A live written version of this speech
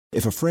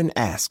If a friend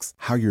asks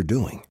how you're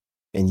doing,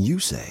 and you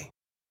say,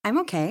 I'm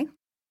okay.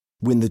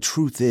 When the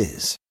truth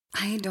is,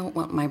 I don't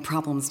want my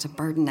problems to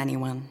burden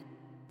anyone.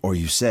 or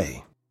you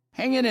say,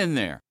 Hang it in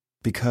there.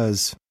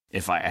 because,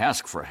 If I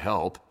ask for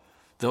help,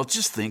 they'll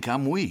just think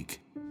I'm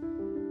weak.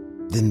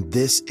 then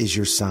this is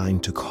your sign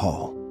to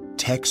call,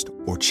 text,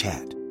 or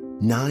chat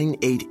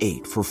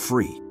 988 for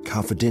free,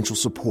 confidential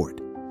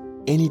support.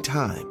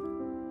 Anytime.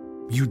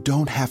 You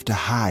don't have to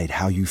hide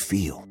how you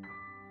feel.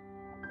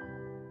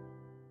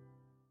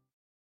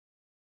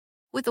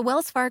 With the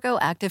Wells Fargo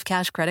Active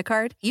Cash Credit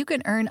Card, you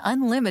can earn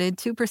unlimited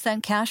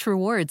 2% cash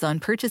rewards on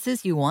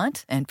purchases you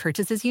want and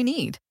purchases you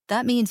need.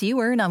 That means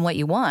you earn on what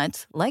you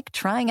want, like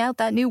trying out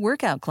that new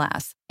workout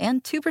class,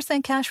 and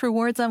 2% cash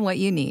rewards on what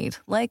you need,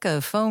 like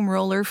a foam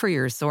roller for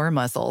your sore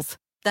muscles.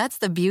 That's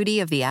the beauty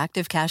of the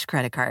Active Cash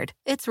Credit Card.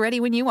 It's ready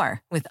when you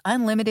are, with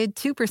unlimited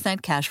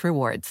 2% cash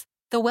rewards.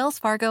 The Wells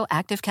Fargo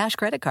Active Cash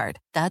Credit Card.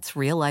 That's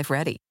real life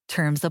ready.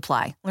 Terms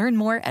apply. Learn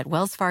more at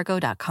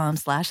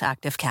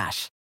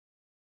wellsfargo.com/activecash.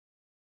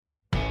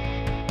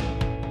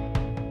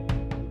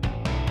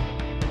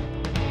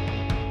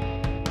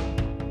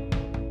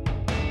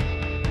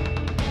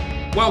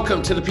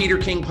 Welcome to the Peter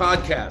King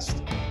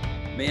Podcast.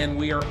 Man,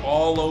 we are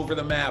all over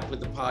the map with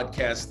the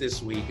podcast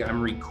this week.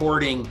 I'm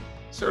recording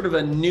sort of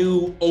a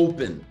new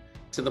open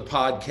to the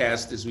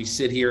podcast as we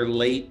sit here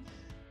late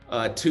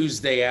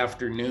Tuesday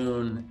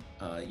afternoon.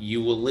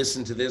 You will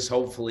listen to this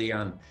hopefully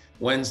on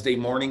Wednesday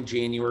morning,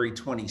 January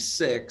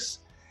 26th.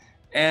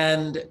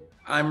 And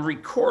I'm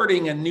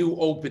recording a new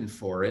open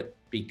for it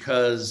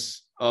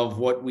because of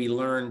what we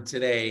learned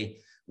today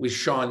with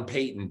Sean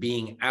Payton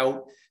being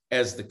out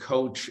as the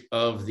coach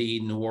of the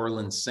New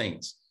Orleans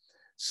Saints.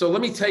 So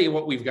let me tell you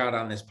what we've got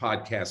on this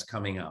podcast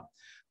coming up.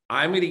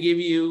 I'm going to give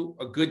you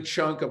a good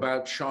chunk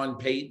about Sean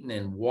Payton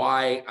and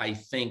why I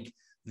think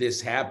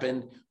this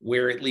happened,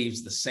 where it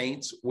leaves the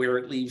Saints, where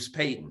it leaves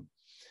Payton.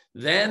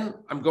 Then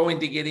I'm going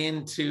to get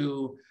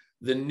into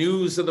the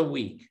news of the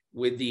week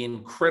with the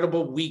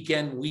incredible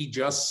weekend we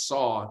just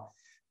saw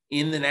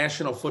in the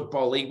National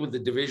Football League with the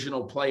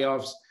divisional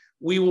playoffs.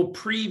 We will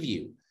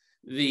preview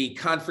the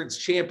conference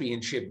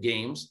championship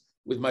games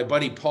with my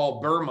buddy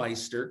Paul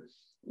Burmeister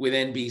with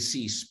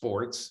NBC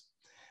Sports.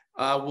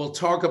 We'll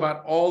talk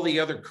about all the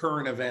other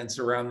current events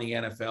around the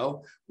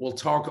NFL. We'll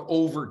talk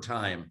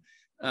overtime.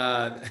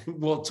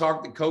 We'll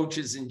talk the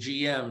coaches and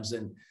GMs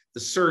and the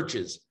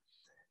searches.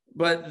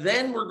 But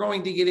then we're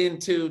going to get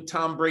into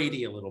Tom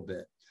Brady a little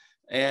bit.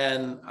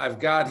 And I've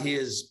got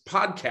his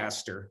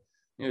podcaster,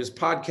 his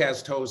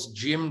podcast host,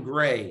 Jim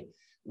Gray,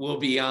 will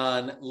be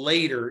on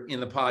later in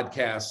the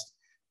podcast.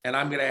 And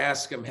I'm going to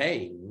ask him,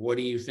 hey, what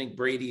do you think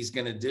Brady's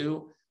going to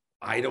do?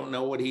 I don't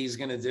know what he's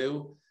going to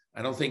do.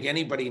 I don't think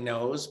anybody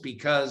knows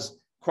because,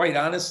 quite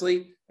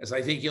honestly, as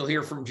I think you'll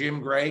hear from Jim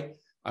Gray,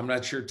 I'm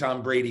not sure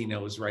Tom Brady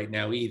knows right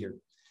now either.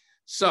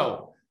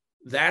 So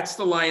that's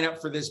the lineup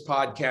for this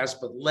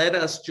podcast. But let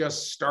us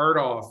just start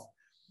off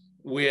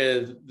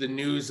with the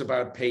news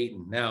about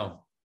Payton.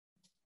 Now,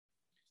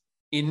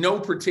 in no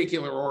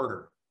particular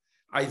order,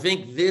 I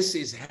think this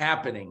is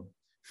happening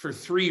for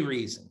three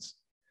reasons.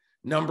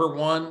 Number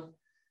one,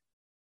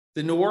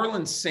 the New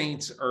Orleans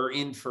Saints are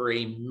in for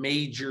a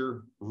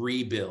major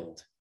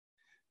rebuild.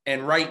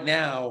 And right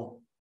now,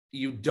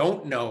 you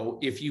don't know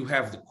if you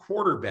have the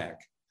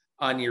quarterback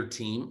on your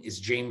team.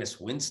 Is Jameis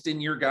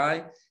Winston your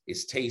guy?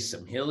 Is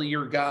Taysom Hill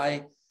your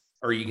guy?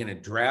 Are you going to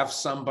draft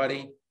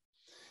somebody?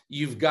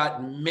 You've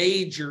got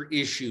major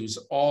issues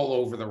all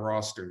over the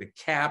roster. The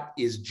cap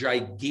is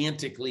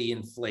gigantically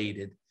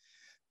inflated.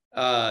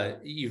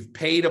 You've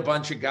paid a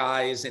bunch of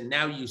guys, and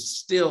now you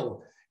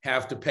still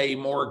have to pay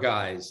more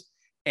guys.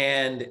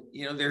 And,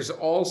 there's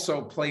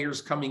also players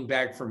coming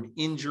back from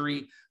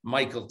injury.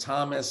 Michael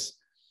Thomas,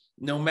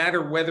 no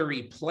matter whether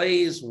he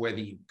plays, whether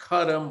you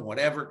cut him,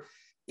 whatever,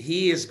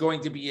 he is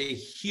going to be a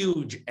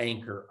huge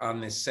anchor on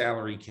this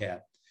salary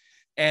cap.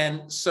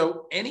 And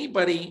so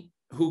anybody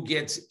who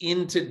gets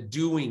into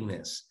doing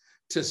this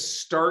to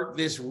start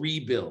this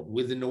rebuild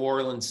with the New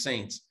Orleans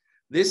Saints,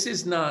 this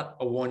is not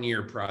a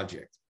one-year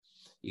project.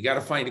 You got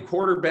to find a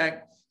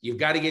quarterback. You've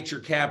got to get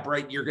your cap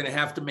right. You're going to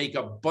have to make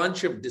a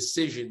bunch of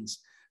decisions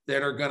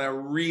that are going to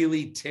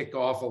really tick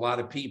off a lot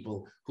of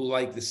people who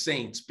like the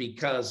Saints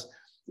because,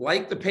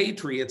 like the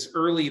Patriots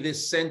early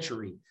this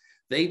century,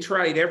 they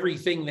tried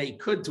everything they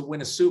could to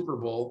win a Super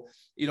Bowl,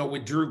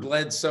 with Drew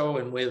Bledsoe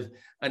and with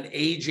an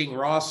aging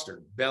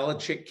roster.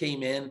 Belichick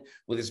came in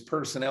with his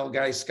personnel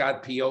guy,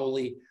 Scott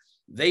Pioli.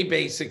 They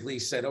basically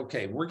said,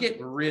 okay, we're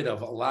getting rid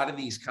of a lot of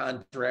these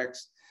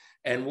contracts,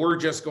 and we're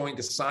just going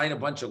to sign a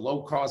bunch of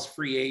low-cost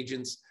free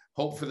agents,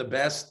 hope for the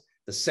best.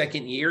 The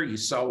second year, you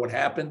saw what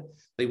happened.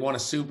 They won a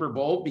Super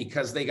Bowl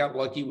because they got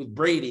lucky with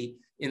Brady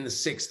in the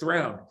 6th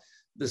round.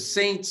 The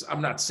Saints,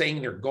 I'm not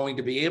saying they're going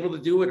to be able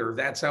to do it or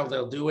that's how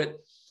they'll do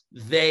it.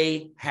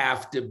 They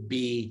have to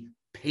be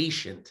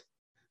patient.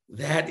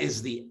 That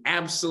is the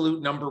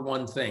absolute number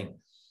one thing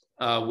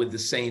with the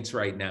Saints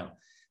right now.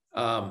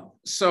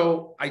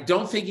 So I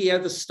don't think he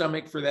had the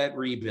stomach for that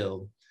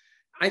rebuild.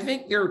 I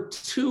think there are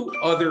two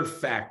other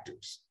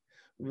factors.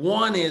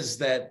 One is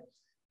that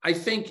I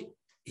think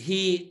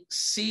he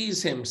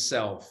sees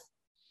himself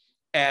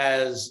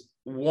as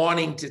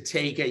wanting to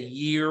take a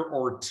year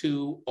or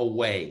two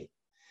away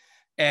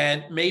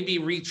and maybe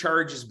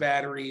recharge his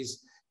batteries,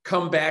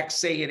 come back,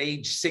 say at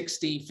age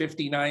 60,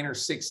 59 or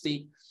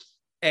 60,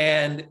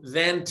 and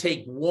then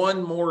take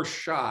one more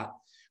shot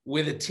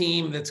with a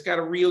team that's got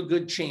a real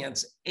good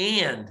chance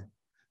and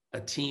a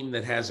team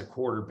that has a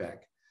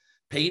quarterback.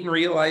 Peyton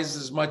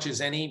realizes as much as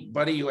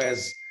anybody who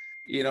has,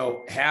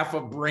 half a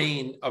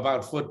brain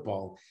about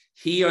football.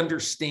 He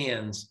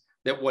understands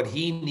that what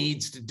he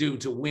needs to do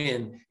to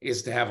win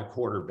is to have a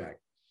quarterback.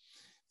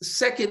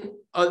 Second,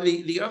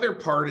 the other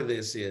part of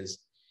this is,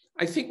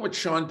 I think what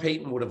Sean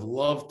Payton would have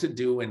loved to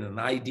do in an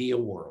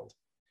ideal world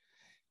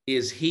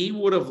is he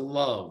would have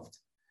loved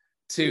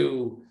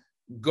to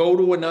go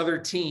to another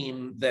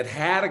team that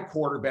had a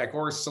quarterback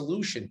or a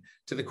solution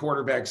to the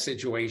quarterback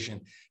situation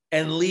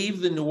and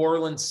leave the New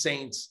Orleans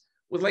Saints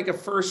with like a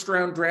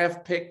first-round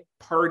draft pick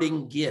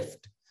parting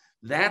gift.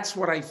 That's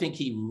what I think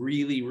he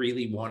really,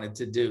 really wanted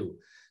to do.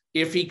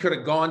 If he could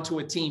have gone to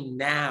a team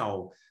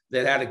now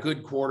that had a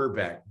good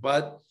quarterback.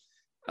 But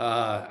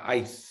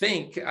I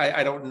think,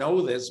 I don't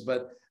know this,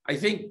 but I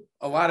think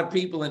a lot of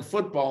people in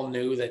football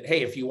knew that,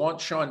 hey, if you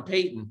want Sean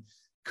Payton,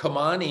 come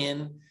on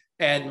in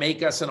and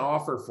make us an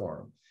offer for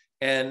him.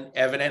 And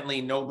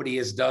evidently nobody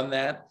has done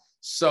that.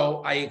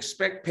 So I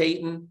expect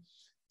Peyton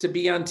to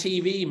be on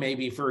TV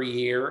maybe for a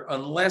year,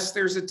 unless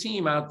there's a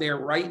team out there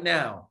right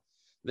now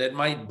that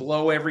might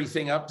blow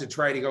everything up to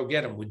try to go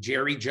get him. Would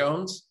Jerry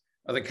Jones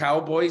of the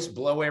Cowboys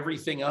blow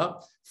everything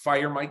up,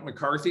 fire Mike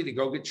McCarthy to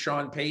go get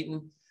Sean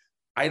Payton?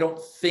 I don't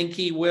think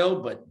he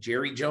will, but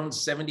Jerry Jones,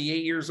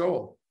 78 years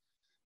old.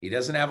 He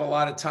doesn't have a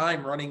lot of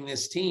time running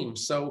this team,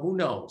 so who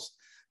knows?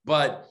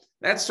 But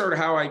that's sort of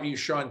how I view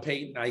Sean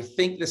Payton. I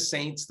think the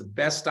Saints, the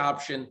best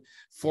option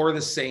for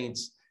the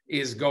Saints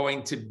is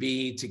going to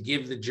be to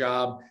give the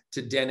job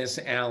to Dennis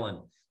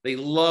Allen. They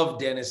love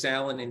Dennis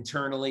Allen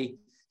internally.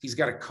 He's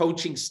got a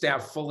coaching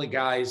staff full of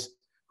guys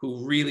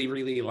who really,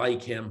 really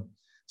like him.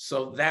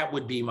 So that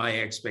would be my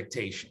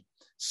expectation.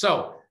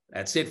 So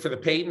that's it for the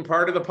Peyton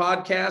part of the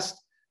podcast.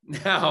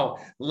 Now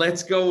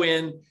let's go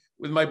in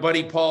with my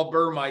buddy Paul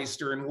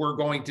Burmeister, and we're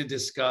going to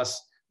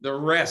discuss the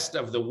rest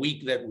of the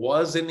week that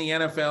was in the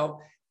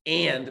NFL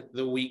and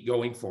the week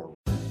going forward.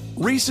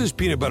 Reese's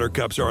peanut butter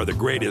cups are the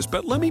greatest,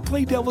 but let me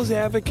play devil's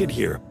advocate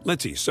here.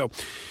 Let's see. So,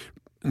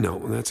 no,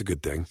 that's a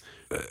good thing.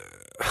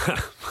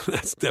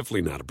 That's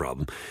definitely not a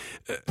problem.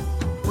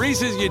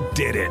 Reese's, you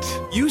did it.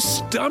 You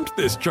stumped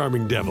this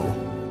charming devil.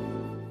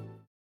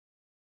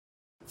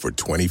 For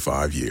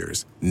 25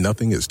 years,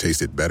 nothing has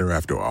tasted better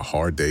after a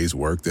hard day's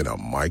work than a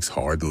Mike's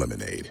Hard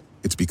Lemonade.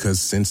 It's because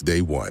since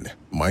day one,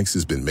 Mike's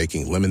has been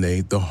making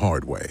lemonade the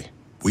hard way.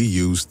 We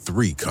use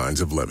 3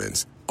 kinds of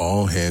lemons,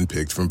 all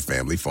hand-picked from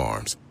family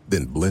farms,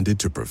 then blended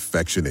to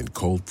perfection and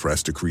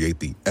cold-pressed to create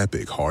the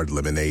epic hard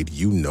lemonade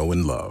you know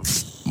and love.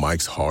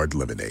 Mike's Hard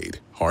Lemonade.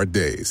 Hard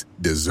days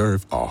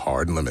deserve a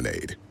hard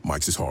lemonade.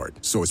 Mike's is hard,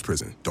 so is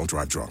prison. Don't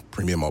drive drunk.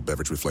 Premium malt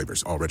beverage with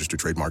flavors. All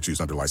registered trademarks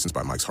used under license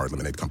by Mike's Hard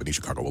Lemonade Company,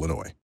 Chicago,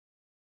 Illinois.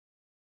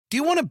 Do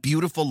you want a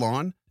beautiful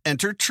lawn?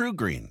 Enter True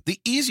Green, the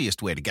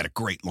easiest way to get a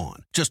great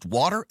lawn. Just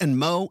water and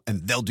mow,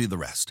 and they'll do the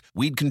rest.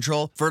 Weed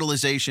control,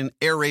 fertilization,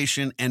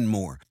 aeration, and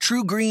more.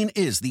 True Green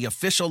is the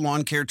official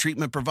lawn care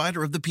treatment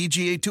provider of the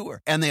PGA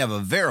Tour, and they have a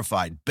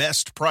verified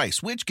best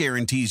price, which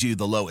guarantees you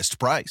the lowest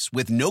price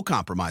with no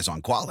compromise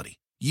on quality.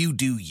 You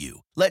do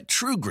you. Let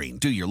True Green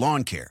do your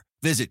lawn care.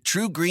 Visit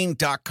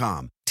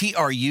truegreen.com,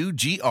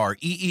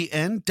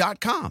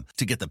 TRUGREEN.com,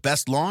 to get the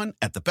best lawn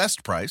at the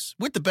best price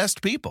with the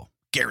best people.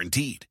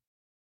 Guaranteed.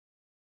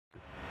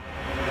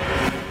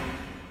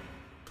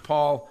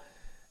 Paul,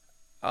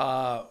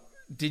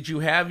 did you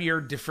have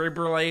your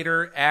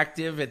defibrillator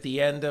active at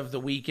the end of the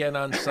weekend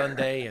on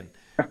Sunday? And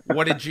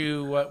what did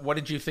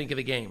you think of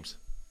the games?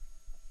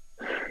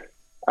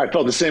 I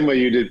felt the same way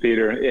you did,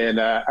 Peter.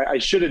 And I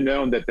should have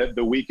known that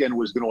the weekend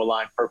was going to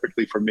align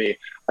perfectly for me.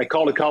 I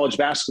called a college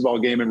basketball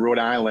game in Rhode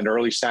Island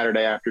early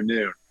Saturday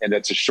afternoon, and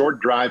it's a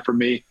short drive for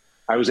me.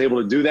 I was able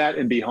to do that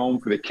and be home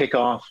for the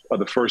kickoff of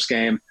the first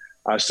game.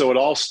 So it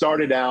all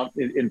started out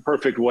in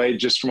perfect way,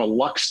 just from a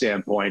luck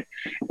standpoint.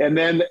 And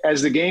then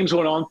as the games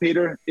went on,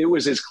 Peter, it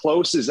was as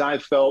close as I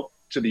felt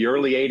to the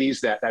early 80s,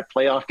 that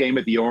playoff game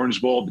at the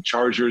Orange Bowl, the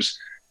Chargers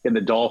and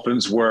the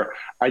Dolphins, where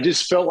I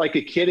just felt like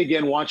a kid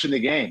again watching the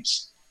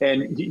games.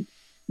 And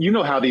you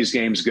know how these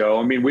games go.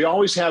 I mean, we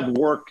always have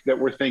work that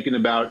we're thinking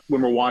about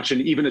when we're watching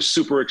even a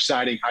super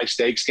exciting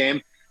high-stakes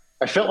game.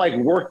 I felt like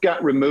work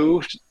got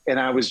removed, and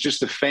I was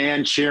just a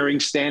fan cheering,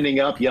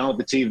 standing up, yelling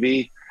at the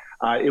TV.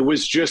 It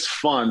was just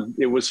fun.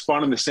 It was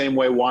fun in the same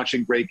way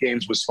watching great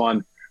games was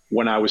fun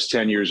when I was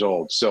 10 years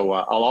old. So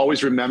I'll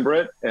always remember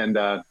it. And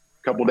a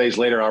couple of days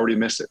later, I already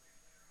miss it.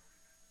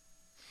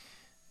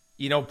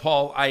 You know,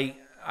 Paul, I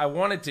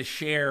wanted to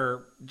share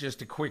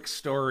just a quick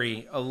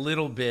story, a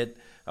little bit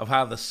of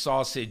how the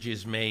sausage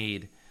is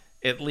made,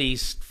 at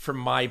least from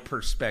my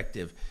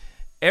perspective.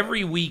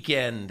 Every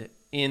weekend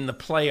in the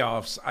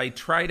playoffs, I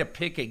try to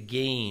pick a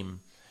game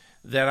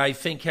that I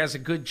think has a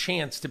good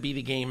chance to be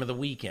the game of the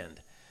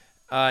weekend.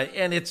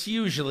 And it's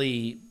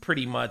usually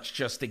pretty much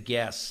just a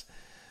guess.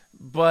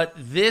 But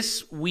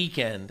this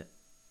weekend,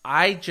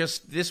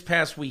 this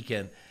past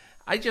weekend,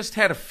 I just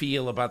had a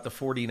feel about the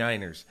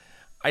 49ers.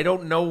 I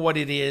don't know what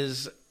it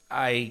is.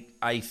 I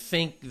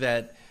think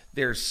that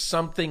there's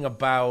something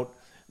about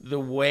the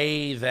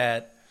way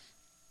that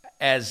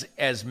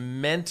as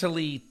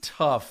mentally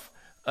tough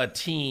a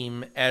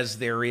team as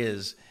there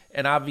is,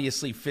 and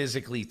obviously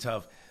physically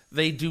tough,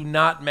 they do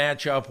not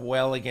match up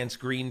well against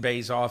Green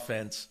Bay's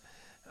offense,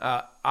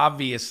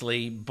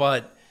 obviously,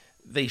 but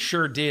they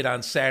sure did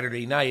on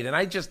Saturday night. And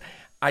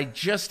I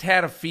just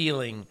had a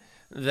feeling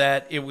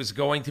that it was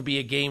going to be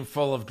a game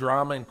full of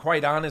drama. And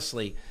quite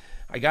honestly,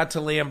 I got to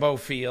Lambeau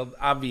Field.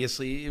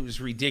 Obviously, it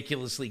was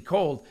ridiculously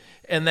cold.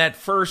 And that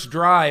first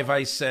drive,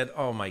 I said,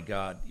 oh, my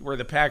God, where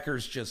the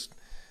Packers just,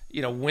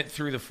 went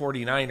through the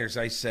 49ers,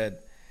 I said,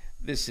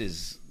 this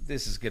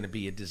is going to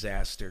be a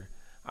disaster.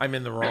 I'm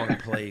in the wrong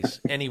place,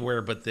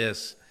 anywhere but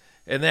this.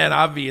 And then,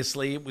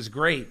 obviously, it was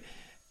great.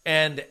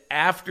 And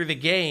after the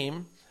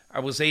game, I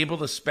was able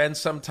to spend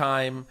some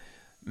time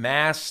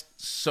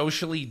masked,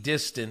 socially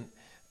distant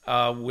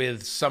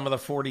with some of the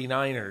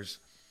 49ers.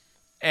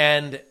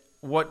 And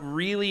what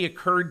really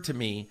occurred to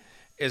me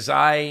is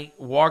I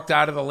walked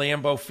out of the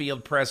Lambeau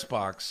Field press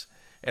box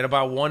at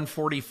about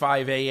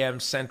 1:45 a.m.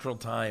 Central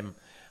Time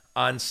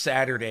on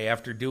Saturday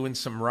after doing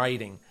some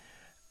writing.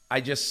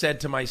 I just said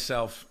to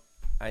myself,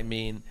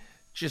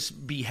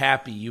 just be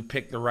happy you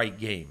picked the right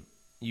game.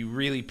 You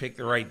really picked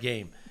the right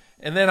game.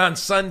 And then on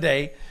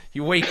Sunday,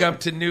 you wake up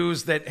to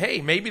news that,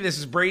 hey, maybe this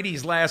is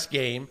Brady's last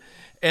game.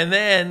 And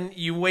then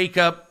you wake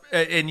up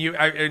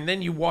and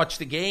then you watch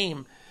the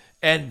game,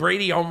 and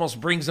Brady almost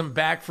brings them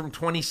back from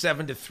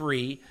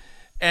 27-3.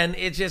 And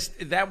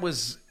that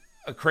was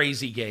a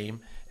crazy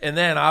game. And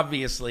then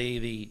obviously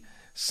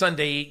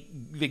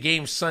the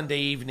game Sunday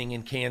evening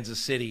in Kansas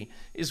City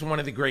is one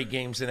of the great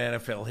games in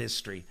NFL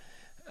history.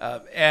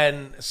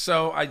 And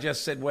so I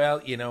just said,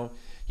 well,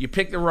 you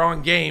picked the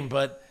wrong game,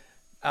 but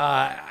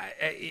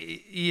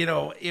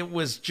it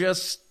was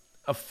just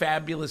a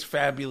fabulous,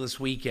 fabulous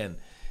weekend.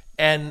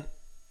 And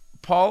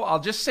Paul, I'll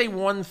just say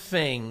one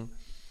thing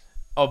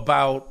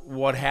about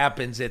what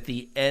happens at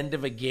the end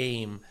of a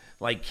game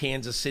like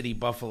Kansas City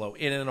Buffalo.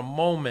 And in a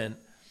moment,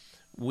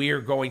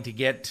 we're going to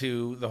get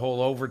to the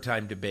whole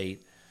overtime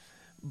debate.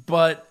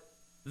 But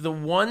the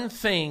one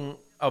thing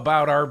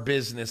about our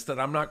business that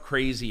I'm not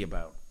crazy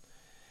about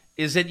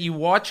is that you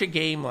watch a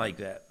game like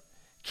that,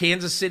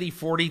 Kansas City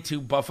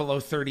 42, Buffalo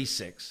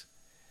 36,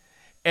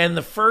 and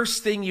the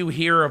first thing you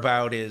hear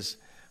about is,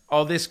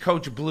 oh, this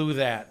coach blew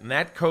that, and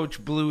that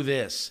coach blew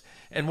this,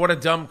 and what a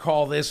dumb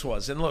call this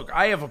was. And look,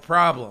 I have a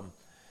problem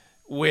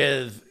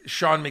with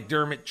Sean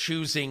McDermott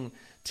choosing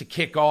to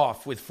kick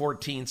off with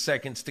 14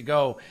 seconds to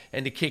go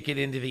and to kick it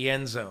into the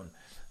end zone.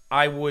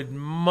 I would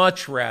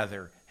much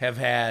rather have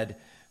had,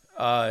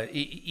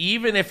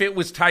 even if it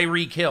was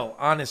Tyreek Hill,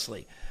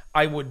 honestly,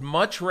 I would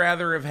much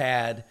rather have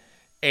had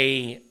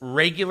a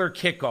regular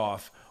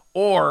kickoff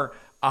or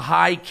a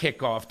high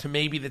kickoff to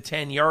maybe the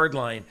 10-yard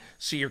line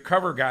so your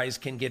cover guys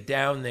can get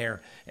down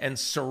there and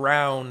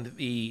surround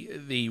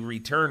the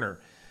returner.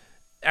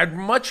 I'd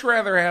much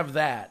rather have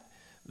that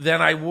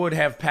than I would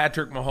have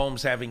Patrick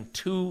Mahomes having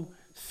two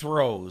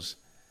throws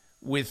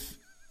with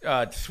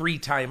 3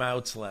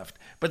 timeouts left.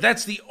 But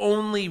that's the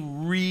only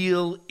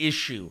real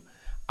issue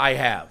I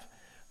have.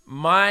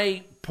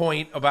 My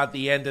point about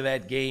the end of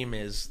that game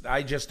is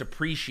I just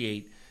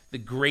appreciate the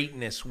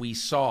greatness we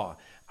saw.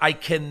 I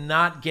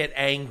cannot get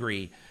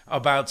angry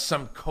about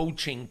some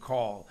coaching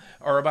call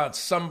or about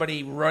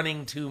somebody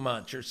running too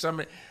much or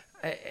somebody.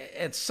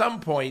 At some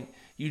point,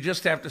 you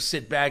just have to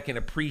sit back and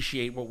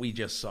appreciate what we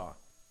just saw.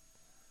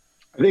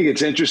 I think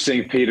it's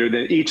interesting, Peter,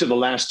 that each of the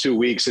last 2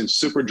 weeks in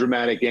super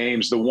dramatic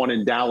games, the one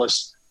in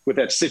Dallas with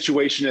that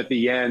situation at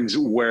the end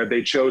where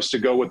they chose to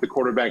go with the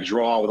quarterback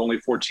draw with only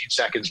 14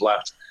 seconds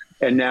left,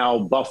 and now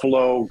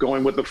Buffalo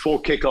going with the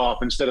full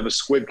kickoff instead of a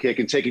squib kick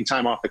and taking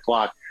time off the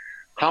clock,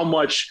 how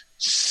much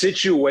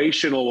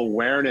situational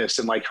awareness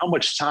and how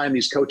much time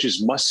these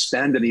coaches must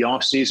spend in the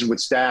offseason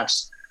with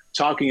staffs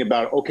talking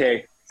about,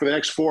 okay, for the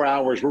next 4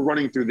 hours, we're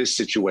running through this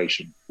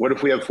situation. What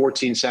if we have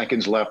 14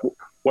 seconds left?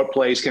 What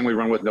plays can we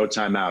run with no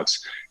timeouts?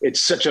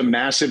 It's such a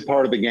massive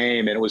part of the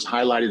game, and it was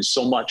highlighted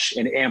so much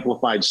and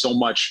amplified so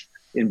much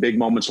in big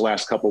moments the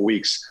last couple of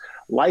weeks.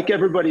 Like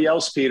everybody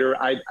else, Peter,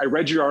 I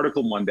read your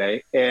article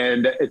Monday,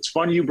 and it's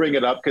funny you bring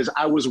it up because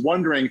I was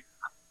wondering,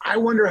 I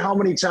wonder how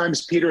many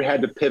times Peter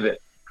had to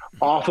pivot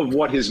off of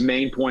what his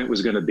main point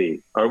was going to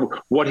be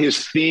or what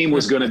his theme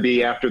was going to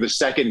be after the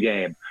second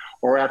game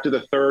or after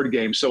the third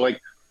game. So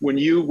when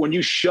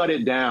you shut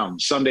it down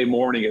Sunday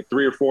morning at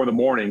 3 or 4 in the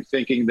morning,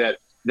 thinking that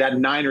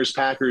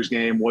Niners-Packers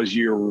game was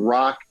your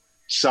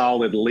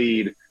rock-solid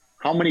lead,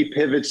 how many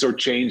pivots or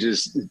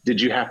changes did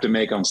you have to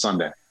make on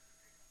Sunday?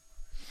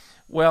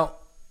 Well,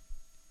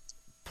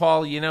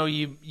 Paul,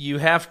 you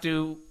have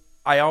to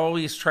 – I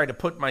always try to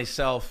put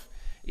myself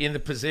in the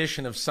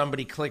position of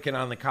somebody clicking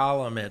on the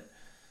column at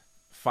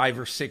 5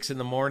 or 6 in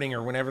the morning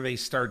or whenever they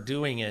start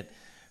doing it,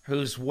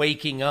 who's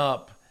waking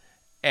up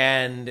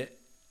and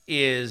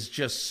is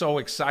just so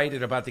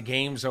excited about the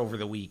games over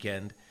the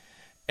weekend.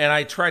 And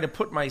I try to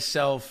put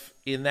myself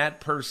in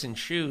that person's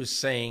shoes,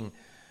 saying,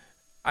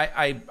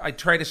 I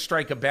try to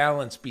strike a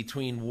balance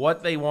between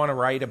what they want to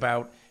write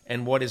about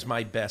and what is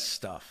my best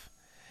stuff.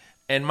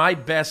 And my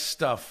best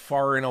stuff,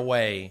 far and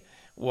away,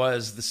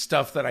 was the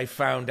stuff that I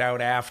found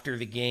out after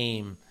the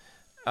game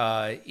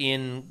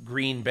in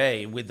Green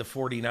Bay with the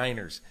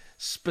 49ers.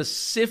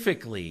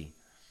 Specifically,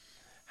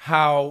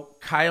 how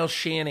Kyle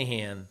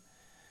Shanahan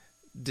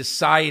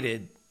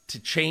decided to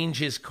change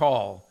his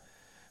call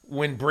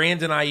when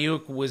Brandon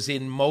Ayuk was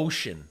in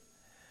motion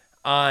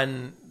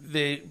on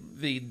the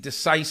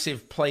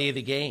decisive play of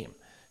the game.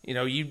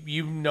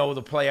 You know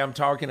the play I'm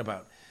talking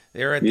about.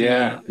 They're at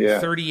the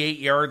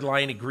 38-yard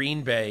line of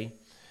Green Bay.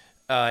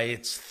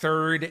 It's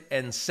 3rd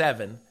and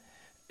 7,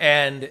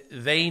 and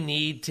they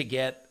need to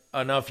get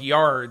enough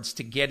yards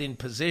to get in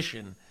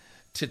position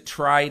to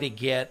try to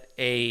get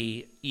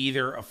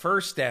either a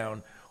first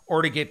down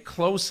or to get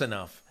close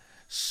enough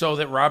so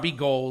that Robbie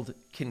Gould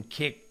can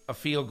kick a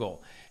field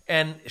goal.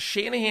 And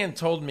Shanahan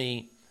told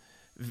me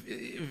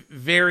something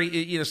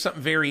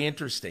very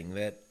interesting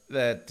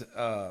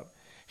that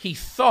he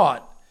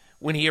thought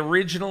when he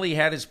originally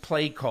had his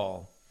play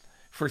call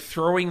for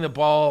throwing the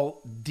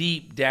ball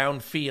deep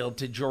downfield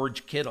to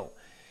George Kittle,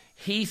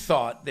 he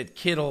thought that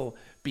Kittle,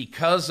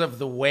 because of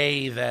the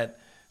way that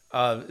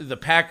the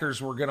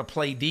Packers were going to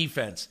play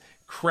defense,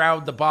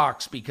 crowd the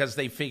box because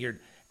they figured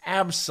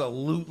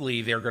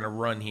absolutely they're going to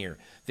run here.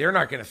 They're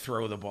not going to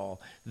throw the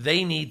ball.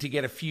 They need to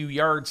get a few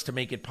yards to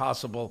make it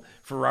possible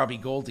for Robbie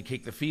Gould to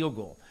kick the field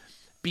goal.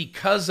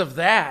 Because of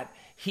that,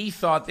 he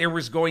thought there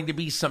was going to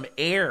be some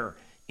air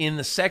in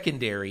the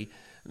secondary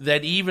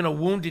that even a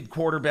wounded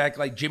quarterback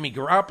like Jimmy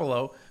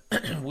Garoppolo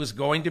was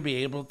going to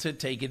be able to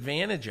take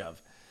advantage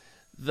of.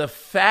 The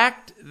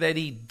fact that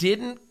he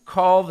didn't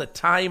call the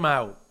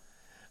timeout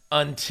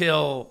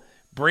until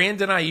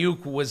Brandon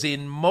Ayuk was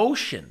in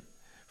motion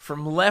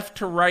from left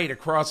to right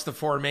across the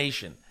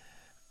formation,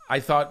 I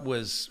thought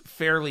was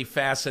fairly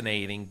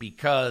fascinating,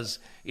 because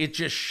it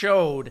just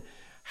showed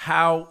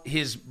how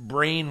his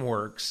brain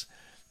works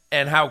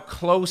and how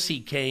close he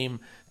came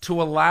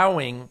to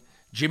allowing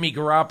Jimmy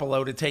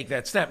Garoppolo to take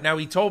that snap. Now,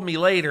 he told me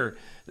later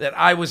that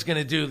I was going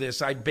to do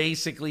this. I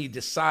basically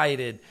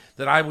decided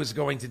that I was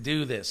going to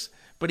do this.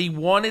 But he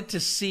wanted to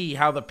see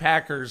how the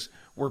Packers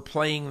were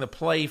playing the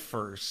play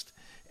first,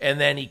 and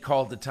then he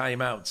called the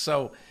timeout.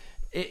 So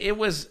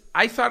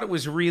I thought it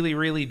was really,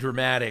 really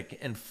dramatic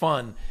and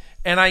fun.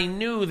 And I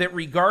knew that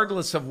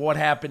regardless of what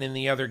happened in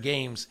the other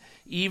games,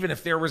 even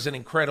if there was an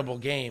incredible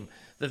game,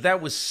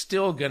 that was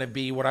still going to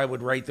be what I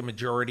would write the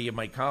majority of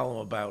my column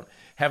about.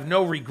 Have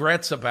no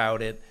regrets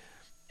about it.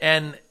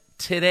 And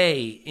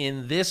today,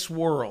 in this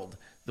world,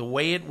 the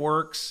way it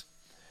works,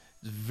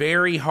 it's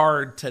very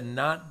hard to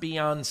not be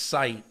on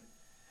site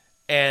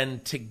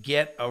and to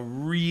get a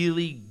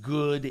really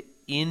good,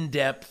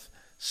 in-depth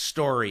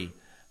story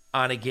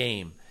on a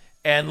game.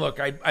 And look,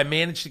 I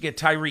managed to get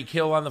Tyreek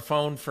Hill on the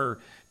phone for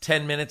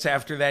 10 minutes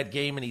after that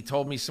game, and he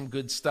told me some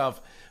good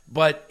stuff,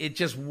 but it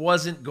just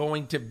wasn't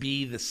going to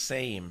be the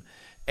same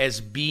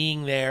as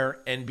being there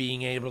and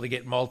being able to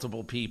get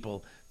multiple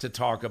people to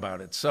talk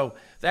about it. So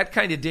that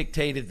kind of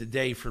dictated the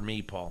day for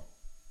me, Paul.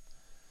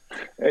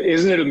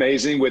 Isn't it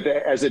amazing, with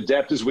as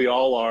adept as we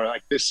all are,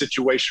 like this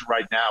situation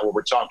right now where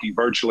we're talking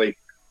virtually,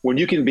 when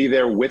you can be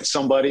there with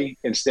somebody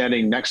and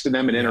standing next to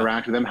them and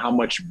interact with them, how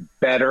much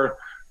better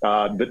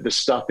the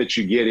stuff that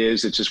you get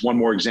is. It's just one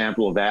more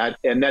example of that.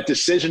 And that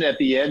decision at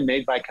the end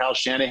made by Kyle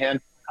Shanahan,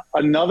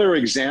 another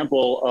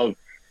example of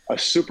a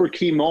super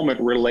key moment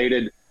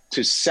related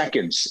to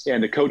seconds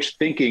and the coach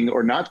thinking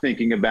or not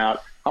thinking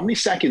about how many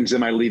seconds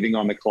am I leaving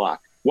on the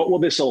clock? What will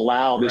this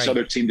allow this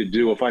other team to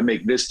do if I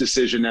make this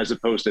decision as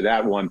opposed to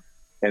that one?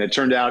 And it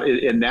turned out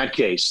in that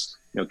case,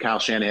 Kyle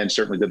Shanahan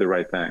certainly did the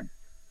right thing.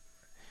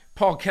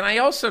 Paul, can I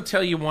also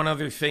tell you one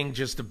other thing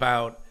just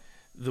about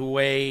the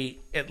way,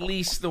 at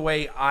least the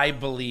way I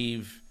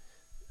believe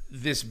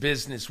this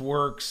business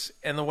works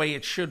and the way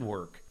it should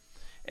work?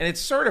 And it's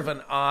sort of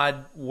an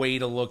odd way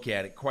to look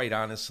at it, quite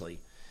honestly.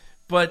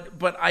 But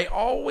I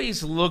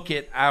always look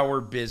at our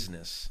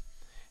business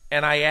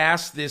and I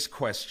ask this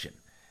question,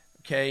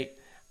 okay?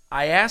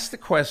 I ask the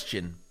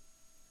question,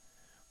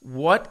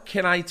 what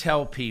can I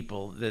tell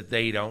people that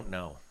they don't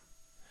know?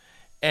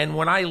 And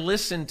when I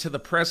listen to the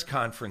press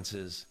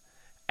conferences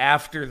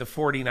after the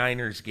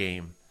 49ers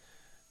game,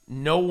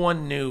 no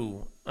one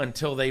knew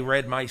until they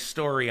read my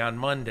story on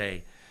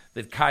Monday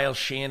that Kyle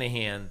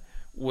Shanahan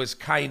was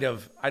kind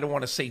of, I don't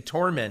want to say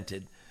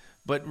tormented,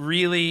 but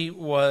really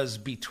was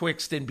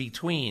betwixt and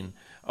between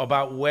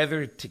about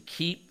whether to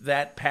keep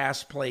that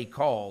pass play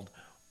called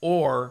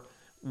or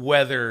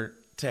whether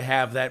to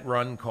have that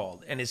run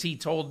called. And as he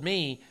told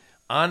me,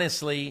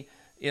 honestly,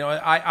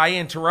 I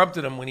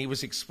interrupted him when he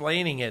was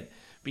explaining it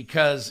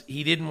because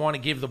he didn't want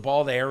to give the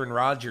ball to Aaron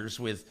Rodgers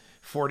with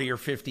 40 or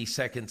 50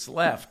 seconds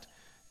left.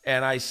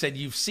 And I said,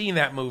 you've seen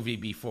that movie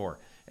before.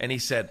 And he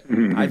said,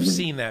 I've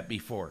seen that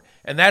before.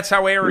 And that's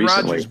how Aaron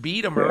Rodgers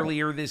beat him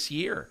earlier this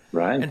year.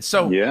 Right. And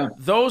so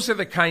those are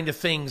the kind of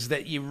things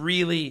that you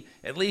really,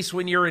 at least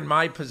when you're in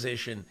my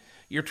position,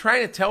 you're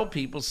trying to tell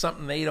people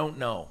something they don't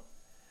know.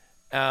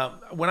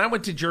 When I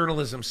went to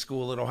journalism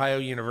school at Ohio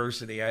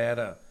University, I had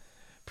a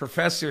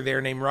professor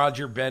there named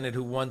Roger Bennett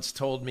who once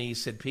told me, he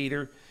said,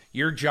 Peter,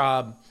 your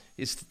job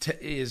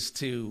is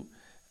to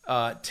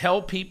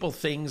tell people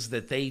things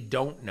that they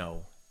don't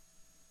know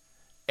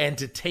and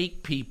to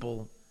take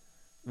people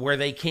where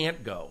they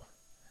can't go.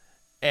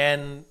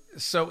 And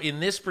so in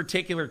this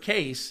particular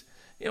case,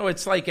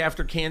 it's like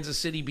after Kansas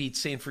City beat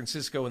San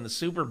Francisco in the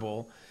Super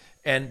Bowl,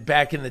 and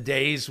back in the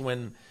days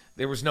when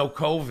there was no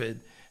COVID,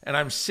 and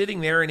I'm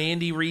sitting there in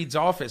Andy Reid's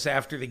office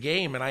after the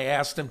game, and I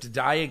asked him to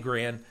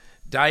diagram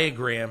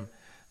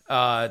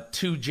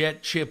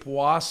two-jet chip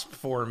wasp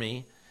for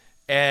me.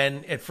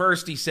 And at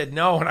first he said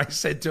no, and I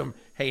said to him,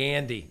 hey,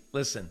 Andy,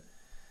 listen,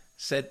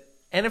 said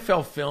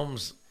NFL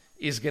Films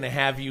is going to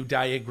have you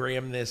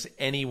diagram this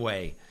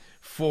anyway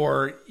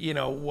for,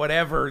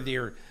 whatever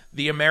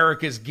the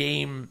America's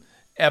Game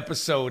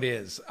episode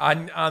is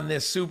on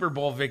this Super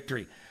Bowl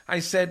victory. I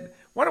said,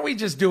 why don't we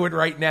just do it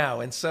right now?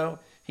 And so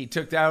he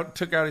took out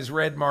his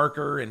red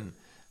marker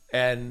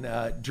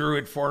and drew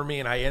it for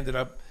me, and I ended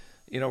up,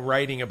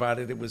 writing about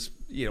it. It was,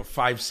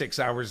 5-6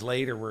 hours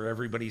later where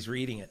everybody's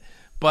reading it.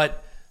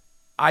 But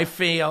I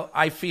feel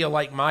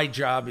like my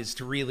job is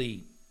to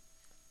really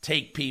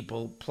take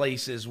people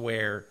places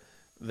where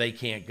they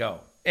can't go.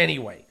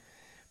 Anyway,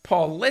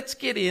 Paul, let's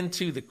get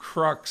into the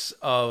crux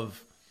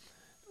of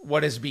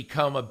what has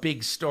become a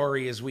big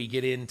story as we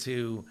get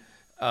into,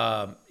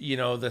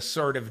 the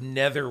sort of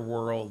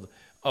netherworld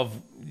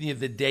of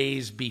the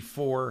days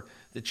before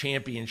the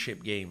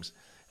championship games.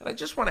 And I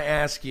just want to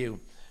ask you,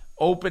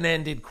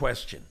 open-ended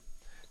question.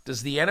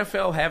 Does the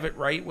NFL have it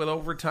right with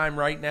overtime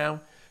right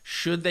now?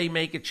 Should they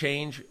make a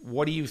change?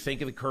 What do you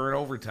think of the current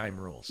overtime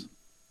rules?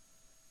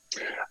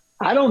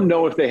 I don't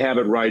know if they have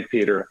it right,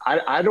 Peter.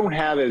 I don't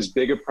have as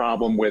big a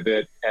problem with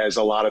it as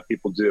a lot of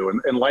people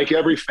do. And like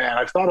every fan,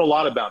 I've thought a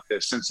lot about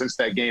this since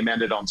that game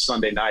ended on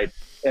Sunday night.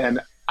 And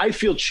I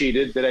feel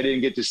cheated that I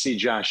didn't get to see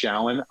Josh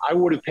Allen. I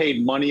would have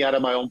paid money out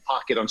of my own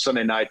pocket on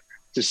Sunday night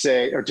to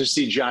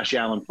see Josh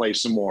Allen play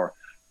some more.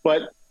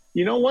 But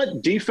you know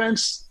what?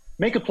 Defense,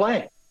 make a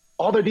play.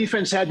 All their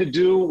defense had to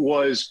do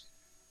was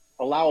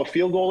allow a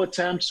field goal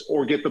attempt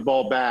or get the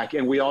ball back,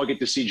 and we all get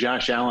to see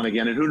Josh Allen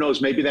again. And who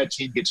knows, maybe that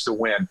team gets to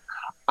win.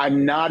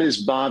 I'm not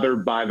as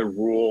bothered by the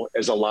rule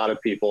as a lot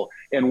of people.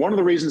 And one of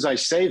the reasons I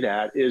say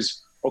that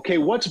is, okay,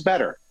 what's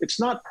better? It's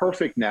not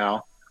perfect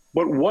now,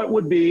 but what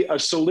would be a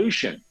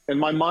solution? And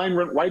my mind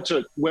went right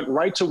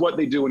to what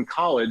they do in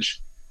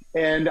college.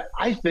 And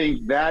I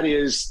think that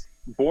is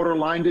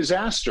borderline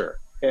disaster.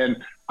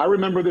 And I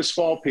remember this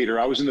fall, Peter,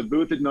 I was in the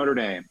booth at Notre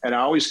Dame, and I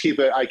always keep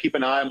an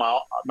eye on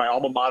my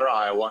alma mater,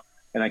 Iowa,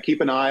 and I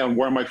keep an eye on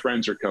where my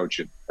friends are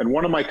coaching. And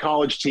one of my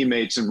college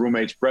teammates and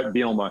roommates, Brett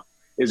Bielema,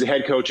 is a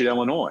head coach at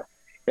Illinois.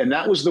 And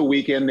that was the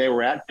weekend they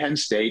were at Penn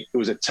State. It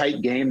was a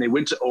tight game. They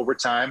went to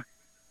overtime,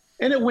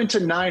 and it went to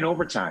 9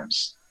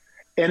 overtimes.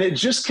 And it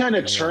just kind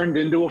of turned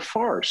into a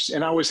farce.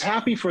 And I was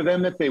happy for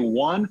them that they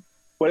won.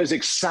 But as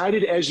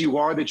excited as you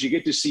are that you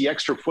get to see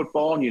extra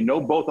football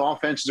and both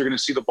offenses are going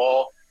to see the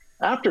ball,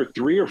 after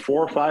 3 or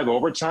 4 or 5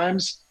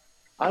 overtimes,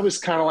 I was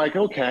kind of like,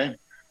 okay,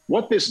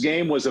 what this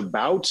game was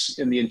about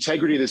and the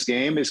integrity of this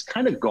game is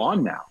kind of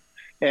gone now.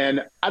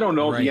 And I don't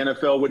know if the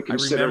NFL would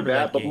consider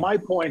that, but my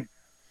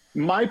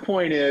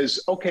point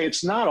is, okay,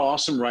 it's not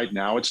awesome right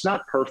now. It's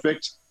not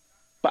perfect,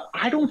 but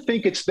I don't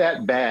think it's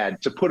that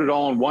bad to put it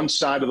all on one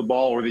side of the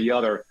ball or the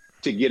other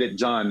to get it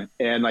done.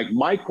 And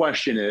my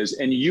question is,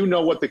 and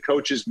what the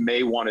coaches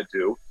may want to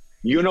do,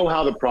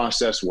 how the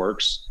process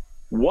works,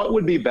 what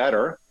would be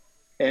better?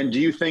 And do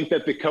you think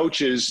that the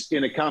coaches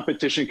in a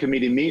competition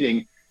committee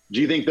meeting, do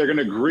you think they're going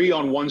to agree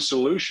on one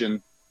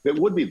solution that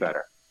would be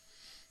better?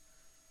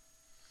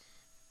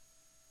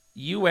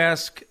 You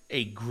ask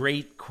a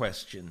great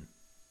question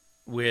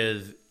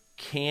with,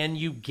 can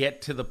you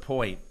get to the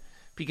point?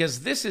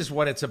 Because this is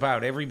what it's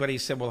about. Everybody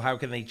said, well, how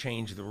can they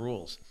change the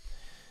rules?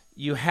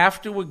 You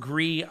have to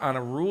agree on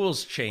a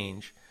rules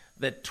change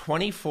that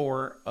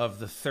 24 of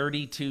the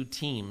 32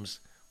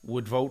 teams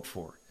would vote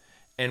for.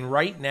 And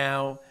right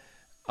now,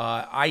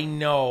 I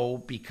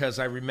know, because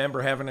I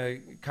remember having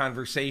a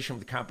conversation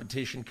with the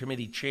competition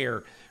committee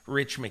chair,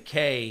 Rich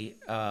McKay,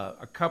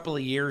 a couple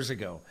of years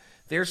ago.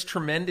 There's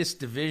tremendous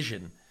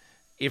division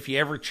if you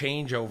ever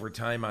change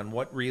overtime on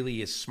what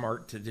really is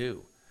smart to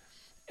do.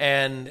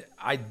 And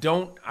I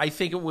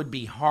think it would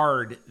be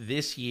hard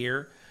this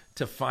year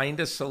to find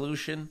a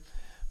solution,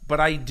 but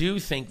I do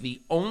think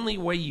the only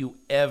way you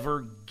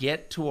ever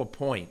get to a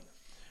point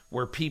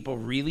where people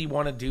really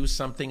want to do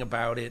something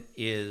about it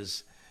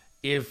is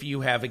if you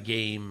have a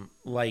game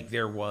like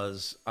there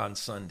was on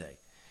Sunday.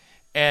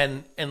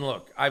 And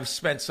look, I've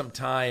spent some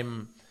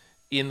time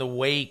in the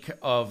wake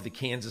of the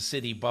Kansas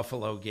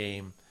City-Buffalo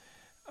game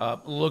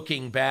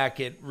looking back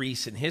at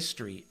recent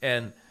history.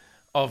 And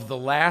of the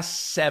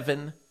last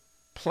 7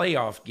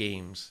 playoff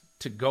games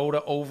to go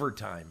to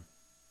overtime,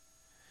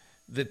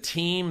 the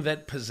team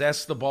that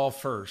possessed the ball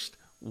first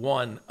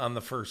won on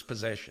the first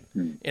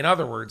possession. In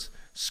other words,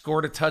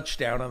 scored a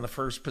touchdown on the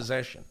first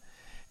possession.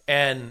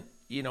 And,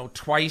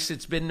 twice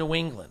it's been New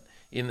England.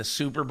 In the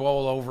Super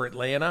Bowl over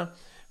Atlanta,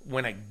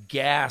 when a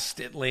gassed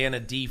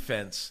Atlanta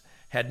defense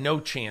had no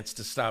chance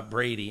to stop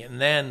Brady. And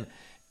then,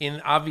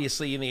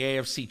 obviously in the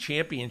AFC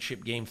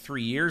Championship game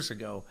 3 years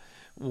ago,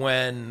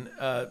 when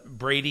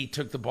Brady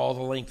took the ball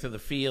the length of the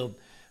field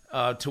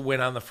to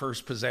win on the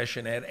first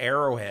possession at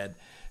Arrowhead.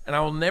 And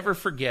I will never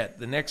forget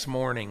the next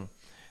morning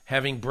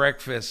having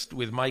breakfast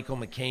with Michael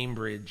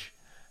McCambridge,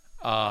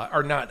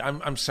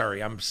 I'm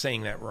sorry, I'm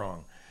saying that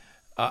wrong.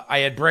 I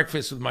had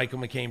breakfast with Michael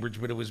McCambridge,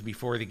 but it was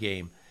before the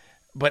game.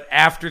 But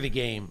after the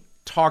game,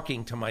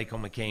 talking to Michael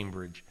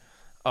McCambridge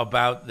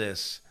about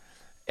this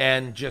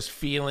and just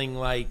feeling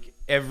like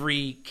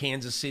every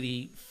Kansas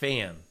City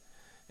fan,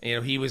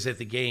 he was at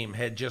the game,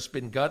 had just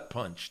been gut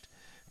punched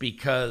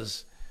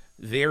because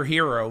their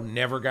hero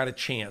never got a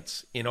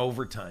chance in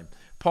overtime.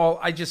 Paul,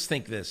 I just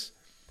think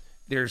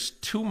there's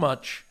too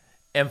much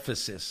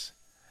emphasis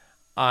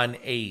on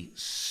a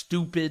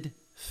stupid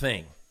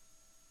thing,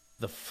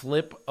 the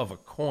flip of a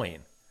coin,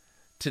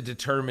 to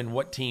determine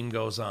what team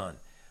goes on.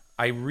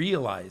 I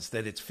realize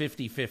that it's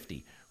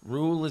 50-50.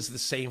 Rule is the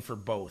same for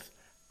both.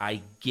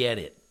 I get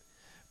it.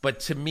 But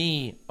to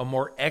me, a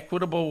more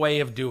equitable way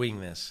of doing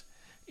this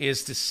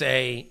is to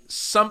say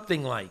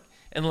something like,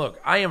 and look,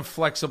 I am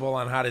flexible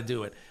on how to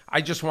do it.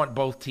 I just want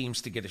both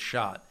teams to get a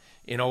shot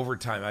in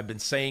overtime. I've been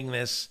saying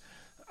this.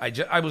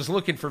 I was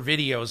looking for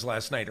videos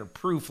last night or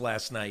proof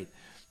last night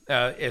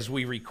as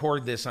we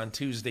record this on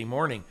Tuesday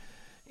morning.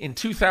 In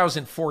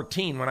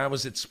 2014, when I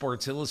was at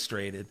Sports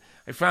Illustrated,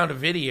 I found a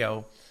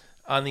video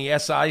on the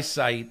SI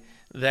site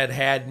that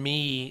had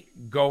me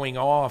going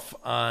off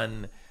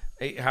on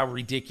how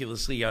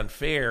ridiculously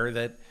unfair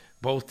that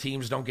both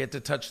teams don't get to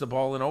touch the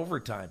ball in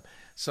overtime.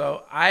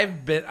 So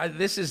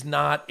this is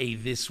not a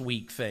this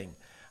week thing.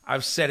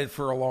 I've said it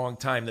for a long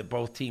time that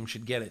both teams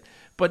should get it.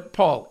 But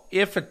Paul,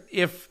 if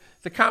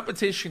the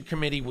competition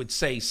committee would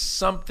say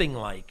something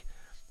like,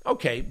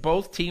 okay,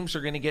 both teams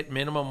are going to get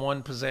minimum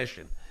one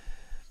possession,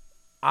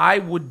 I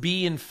would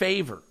be in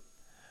favor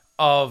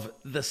of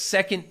the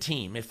second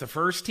team. If the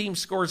first team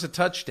scores a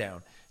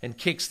touchdown and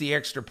kicks the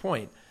extra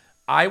point,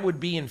 I would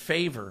be in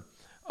favor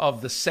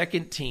of the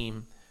second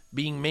team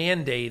being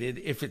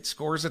mandated, if it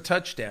scores a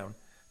touchdown,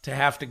 to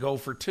have to go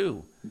for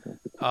two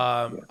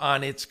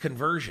on its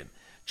conversion.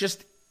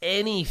 Just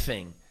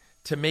anything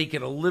to make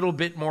it a little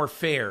bit more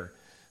fair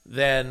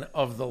than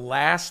of the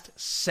last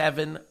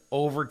 7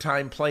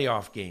 overtime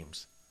playoff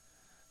games.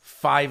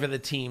 5 of the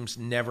teams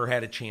never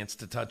had a chance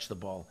to touch the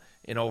ball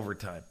in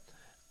overtime.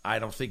 I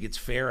don't think it's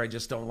fair. I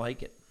just don't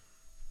like it.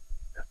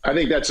 I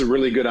think that's a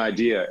really good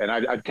idea. And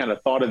I've kind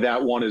of thought of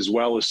that one as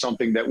well as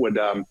something that would,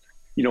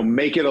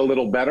 make it a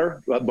little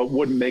better, but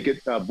wouldn't make it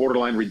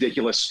borderline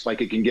ridiculous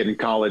like it can get in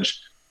college.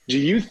 Do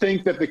you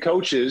think that the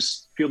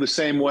coaches feel the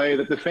same way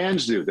that the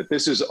fans do, that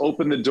this has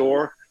opened the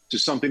door to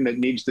something that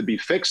needs to be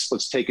fixed?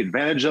 Let's take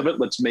advantage of it.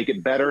 Let's make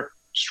it better.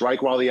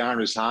 Strike while the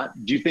iron is hot.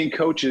 Do you think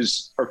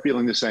coaches are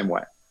feeling the same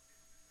way?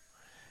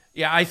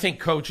 Yeah, I think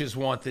coaches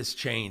want this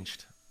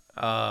changed.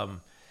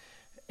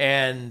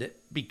 And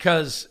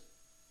because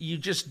you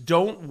just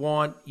don't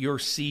want your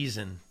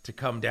season to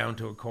come down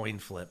to a coin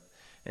flip.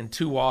 And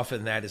too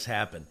often that has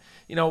happened.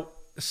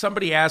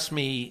 Somebody asked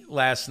me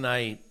last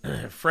night,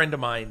 a friend of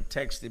mine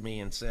texted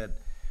me and said,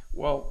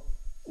 well,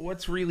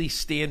 what's really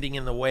standing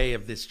in the way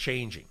of this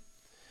changing?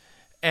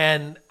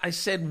 And I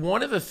said,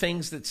 one of the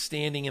things that's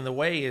standing in the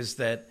way is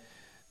that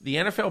the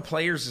NFL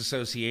Players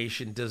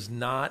Association does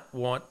not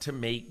want to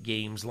make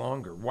games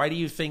longer. Why do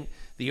you think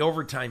the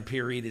overtime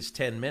period is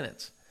 10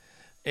 minutes?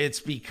 It's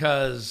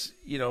because,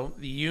 the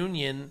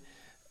union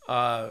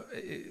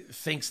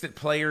thinks that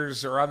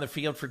players are on the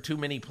field for too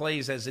many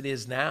plays as it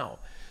is now.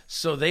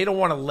 So they don't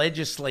want to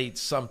legislate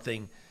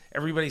something.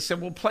 Everybody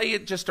said, well, play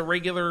it just a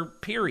regular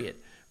period.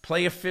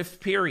 Play a 5th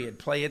period.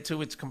 Play it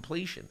to its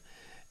completion.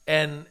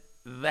 And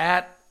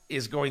that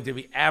is going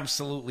to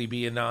absolutely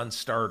be a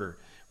non-starter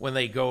when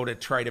they go to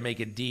try to make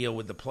a deal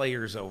with the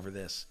players over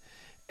this.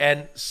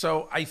 And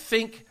so I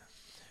think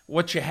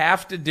what you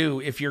have to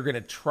do if you're going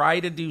to try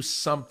to do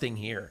something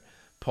here,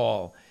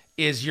 Paul,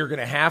 is you're going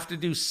to have to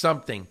do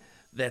something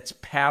that's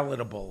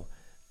palatable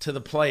to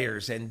the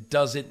players and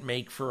doesn't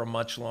make for a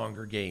much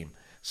longer game.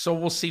 So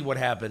we'll see what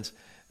happens.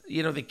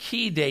 The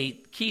key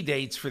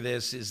dates for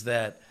this is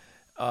that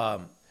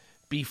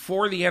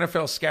before the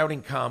NFL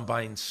Scouting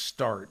Combine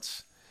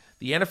starts,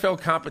 the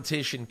NFL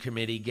Competition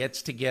Committee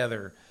gets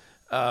together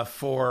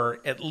for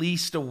at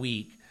least a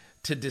week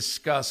to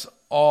discuss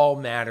all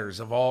matters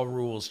of all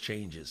rules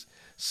changes.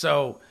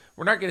 So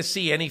we're not going to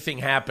see anything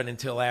happen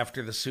until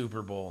after the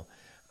Super Bowl.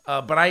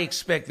 But I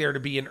expect there to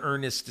be an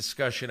earnest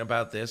discussion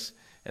about this,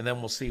 and then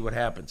we'll see what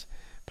happens.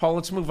 Paul,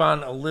 let's move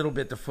on a little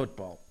bit to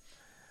football.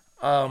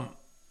 I'd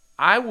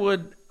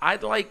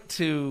like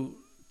to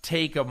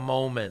take a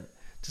moment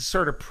to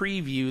sort of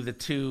preview the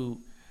 2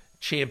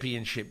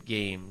 championship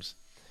games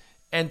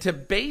and to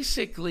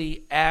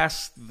basically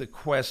ask the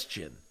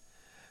question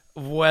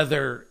of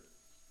whether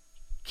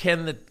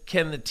can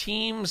the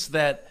teams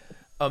that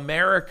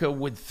America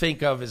would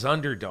think of as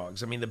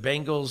underdogs, I mean, the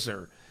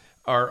Bengals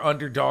are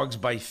underdogs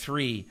by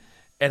 3,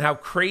 and how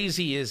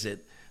crazy is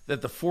it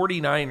that the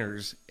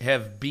 49ers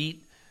have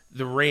beaten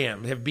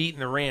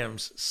the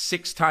Rams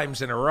 6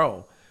 times in a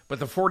row, but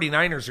the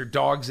 49ers are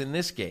dogs in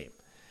this game.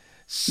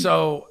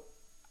 So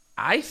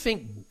I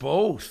think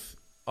both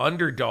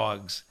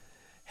underdogs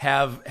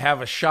have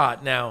a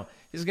shot. Now,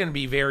 this is going to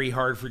be very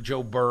hard for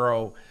Joe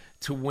Burrow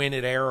to win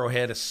at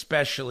Arrowhead,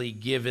 especially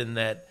given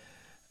that,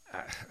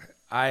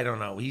 I don't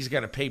know, he's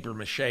got a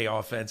papier-mâché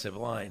offensive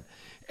line.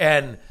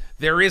 And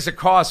there is a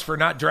cost for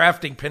not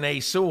drafting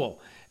Penei Sewell.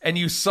 And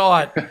you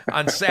saw it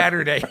on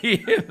Saturday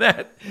in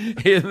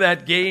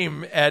that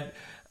game at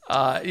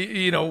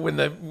when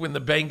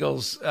the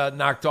Bengals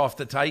knocked off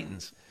the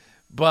Titans.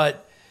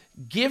 But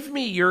give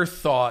me your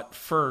thought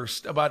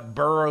first about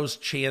Burrow's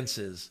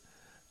chances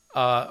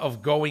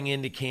of going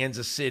into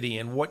Kansas City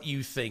and what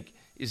you think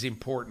is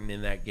important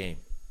in that game.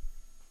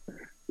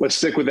 Let's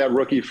stick with that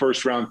rookie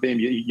first-round theme.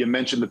 You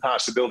mentioned the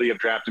possibility of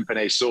drafting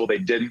Penei Sewell. They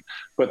didn't,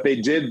 but they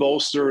did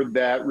bolster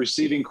that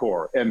receiving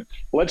core. And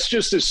let's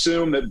just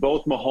assume that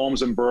both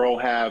Mahomes and Burrow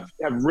have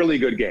really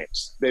good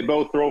games. They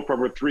both throw for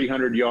over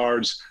 300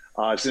 yards.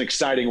 It's an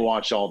exciting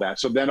watch, all that.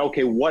 So then,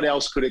 okay, what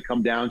else could it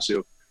come down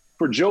to?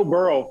 For Joe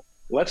Burrow,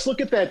 let's look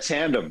at that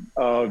tandem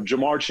of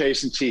Jamar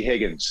Chase and T.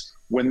 Higgins.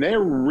 When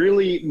they're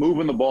really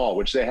moving the ball,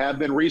 which they have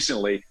been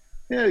recently,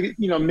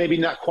 maybe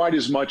not quite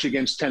as much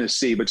against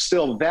Tennessee, but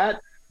still that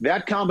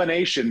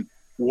combination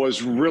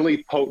was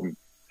really potent.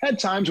 Had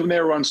times when they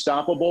were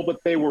unstoppable,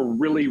 but they were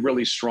really,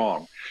 really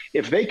strong.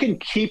 If they can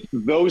keep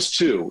those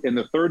two in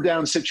the third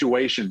down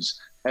situations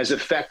as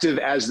effective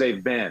as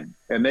they've been,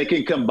 and they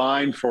can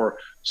combine for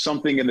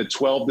something in the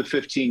 12 to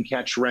 15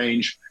 catch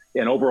range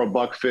and over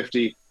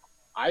 $150,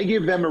 I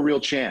give them a real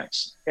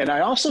chance. And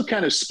I also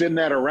kind of spin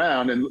that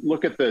around and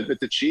look at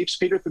the Chiefs,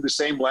 Peter, through the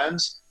same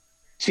lens.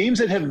 Teams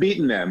that have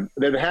beaten them,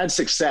 that have had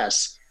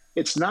success,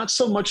 it's not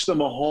so much the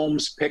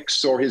Mahomes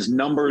picks or his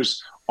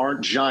numbers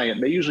aren't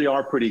giant. They usually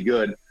are pretty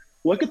good.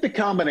 Look at the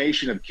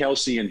combination of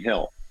Kelsey and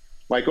Hill.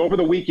 Like over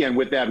the weekend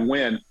with that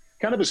win,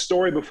 kind of a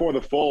story before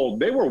the fold.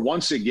 They were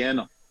once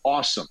again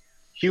awesome.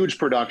 Huge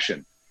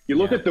production. You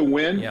look at the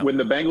win when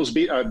the Bengals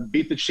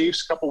beat the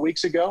Chiefs a couple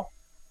weeks ago.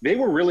 They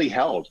were really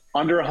held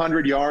under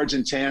 100 yards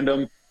in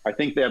tandem. I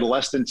think they had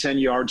less than 10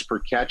 yards per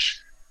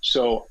catch.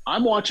 So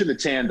I'm watching the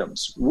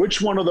tandems.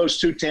 Which one of those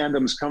two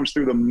tandems comes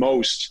through the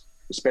most,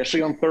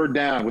 especially on third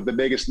down with the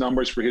biggest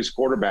numbers for his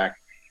quarterback?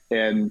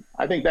 And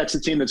I think that's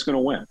the team that's going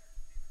to win.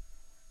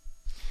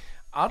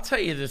 I'll tell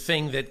you the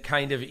thing that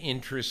kind of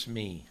interests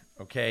me,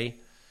 okay?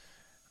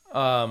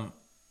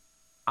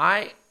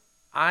 I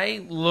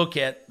look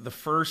at the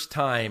first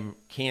time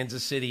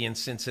Kansas City and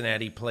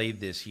Cincinnati played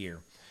this year,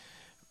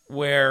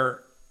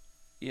 where,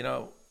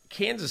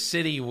 Kansas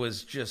City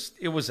was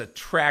it was a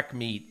track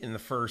meet in the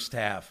first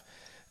half.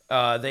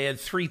 They had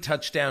 3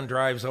 touchdown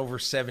drives over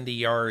 70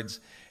 yards.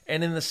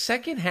 And in the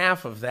second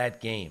half of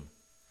that game,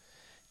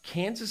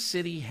 Kansas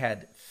City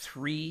had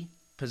 3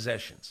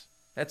 possessions.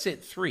 That's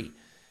it, 3.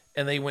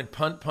 And they went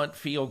punt,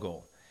 field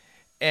goal.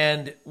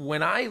 And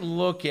when I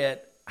look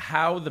at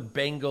how the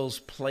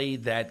Bengals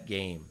played that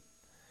game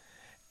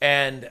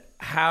and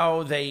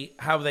how they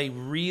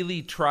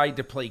really tried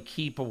to play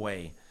keep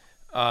away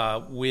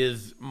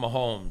with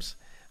Mahomes,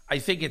 I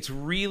think it's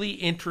really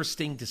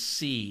interesting to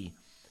see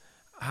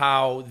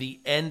how the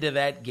end of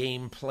that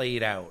game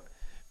played out.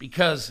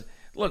 Because,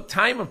 look,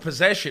 time of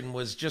possession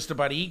was just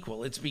about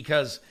equal. It's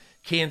because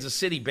Kansas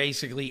City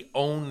basically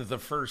owned the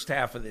first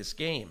half of this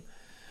game.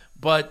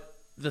 But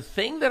the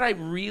thing that I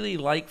really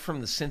like from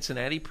the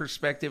Cincinnati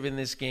perspective in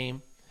this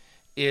game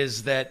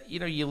is that,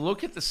 you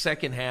look at the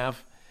second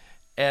half,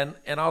 and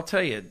I'll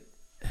tell you,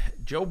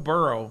 Joe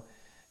Burrow,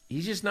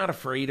 he's just not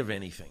afraid of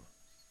anything.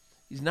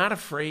 He's not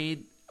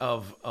afraid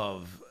of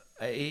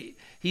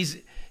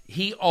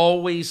he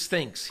always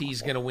thinks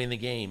he's going to win the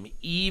game,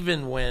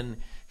 even when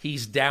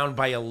he's down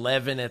by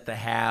 11 at the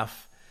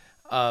half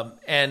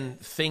and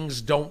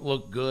things don't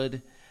look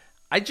good.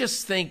 I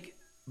just think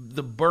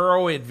the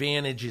Burrow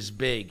advantage is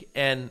big.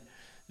 And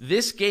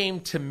this game,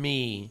 to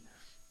me,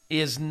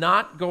 is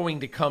not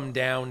going to come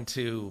down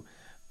to,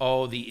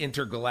 the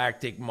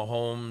intergalactic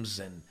Mahomes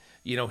and,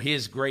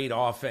 his great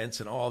offense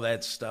and all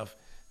that stuff.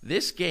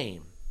 This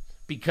game,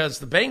 because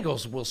the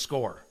Bengals will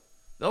score.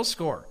 They'll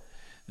score.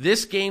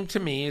 This game, to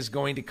me, is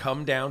going to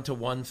come down to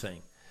one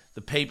thing: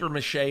 the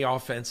papier-mâché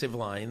offensive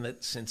line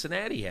that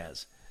Cincinnati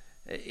has.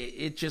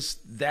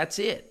 That's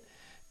it.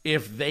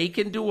 If they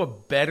can do a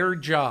better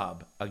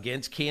job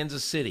against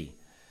Kansas City,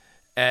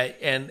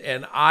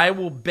 and I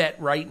will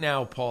bet right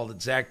now, Paul,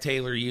 that Zach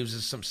Taylor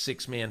uses some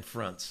 6-man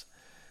fronts.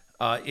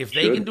 If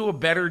they can do a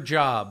better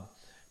job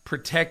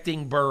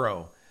protecting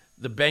Burrow,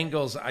 the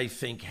Bengals, I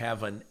think,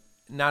 have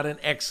not an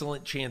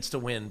excellent chance to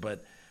win,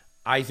 but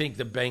I think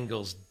the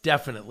Bengals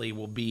definitely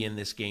will be in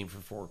this game for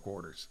 4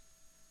 quarters.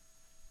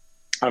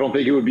 I don't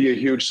think it would be a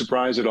huge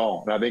surprise at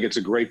all. I think it's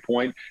a great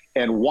point.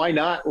 And why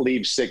not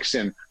leave 6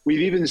 in? We've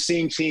even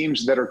seen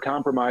teams that are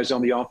compromised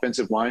on the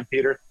offensive line,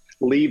 Peter,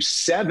 leave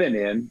 7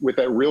 in with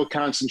a real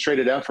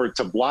concentrated effort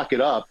to block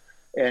it up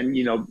and,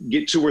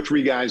 get 2 or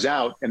 3 guys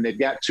out. And they've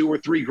got 2 or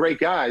 3 great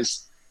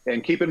guys.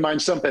 And keep in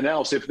mind something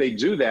else. If they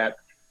do that,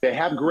 they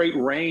have great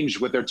range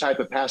with their type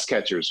of pass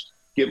catchers.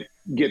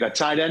 Get a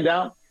tight end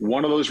out,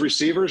 one of those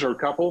receivers or a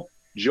couple,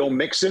 Joe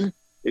Mixon.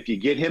 If you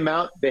get him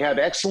out, they have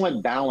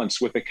excellent balance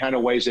with the kind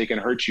of ways they can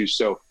hurt you.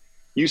 So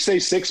you say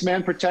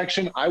 6-man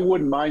protection, I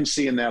wouldn't mind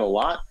seeing that a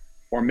lot,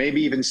 or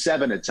maybe even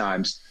 7 at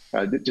times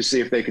to see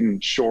if they can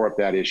shore up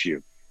that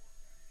issue.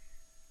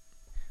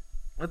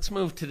 Let's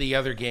move to the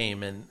other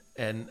game.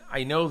 And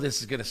I know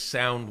this is going to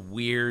sound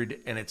weird,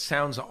 and it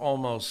sounds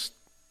almost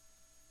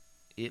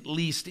at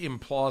least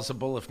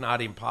implausible, if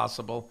not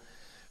impossible.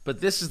 But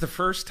this is the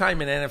first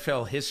time in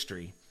NFL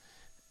history,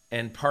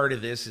 and part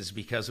of this is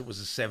because it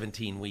was a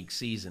 17-week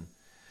season.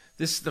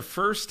 This is the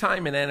first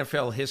time in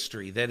NFL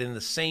history that in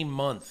the same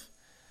month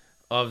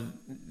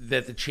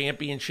that the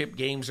championship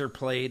games are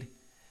played,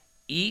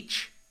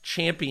 each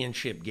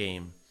championship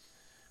game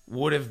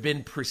would have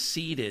been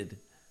preceded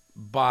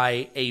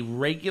by a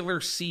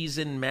regular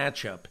season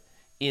matchup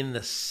in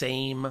the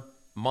same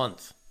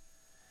month.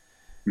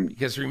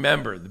 Because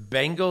remember, the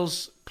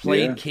Bengals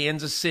played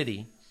Kansas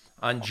City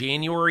on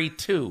January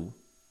 2,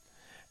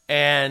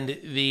 and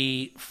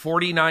the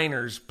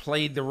 49ers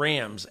played the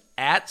Rams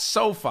at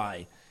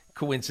SoFi,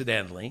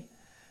 coincidentally,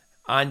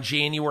 on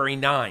January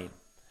 9.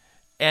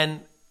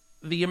 And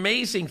the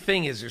amazing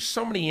thing is there's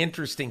so many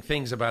interesting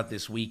things about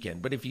this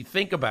weekend. But if you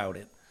think about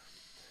it,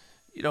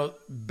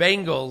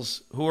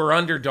 Bengals, who are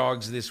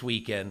underdogs this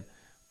weekend,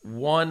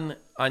 won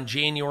on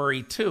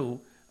January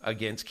 2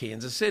 against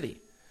Kansas City.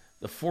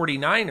 The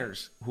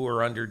 49ers, who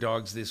are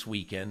underdogs this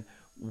weekend,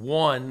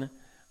 won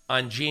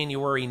on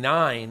January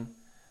 9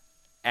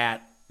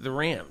 at the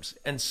Rams.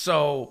 And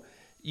so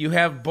you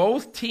have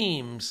both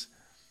teams,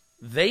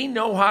 they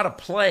know how to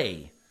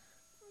play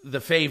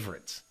the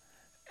favorites.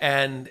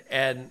 And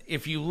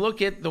if you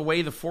look at the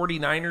way the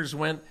 49ers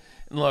went,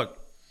 and look,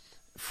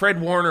 Fred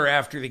Warner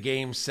after the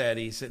game said,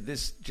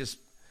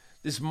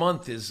 this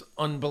month is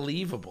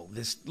unbelievable.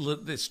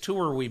 This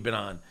tour we've been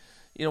on,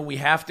 we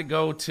have to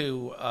go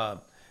to,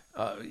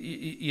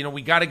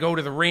 we got to go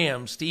to the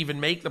Rams to even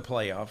make the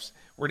playoffs.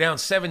 We're down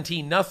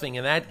 17-0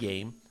 in that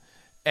game.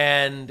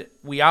 And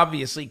we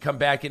obviously come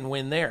back and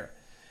win there.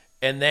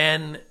 And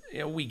then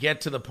we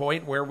get to the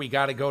point where we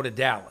got to go to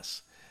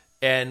Dallas.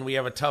 And we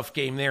have a tough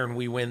game there and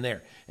we win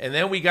there. And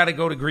then we got to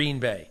go to Green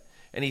Bay.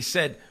 And he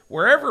said,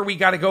 wherever we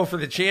got to go for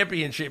the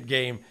championship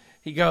game,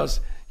 he goes,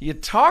 you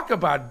talk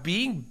about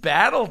being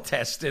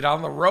battle-tested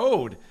on the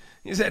road.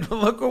 He said,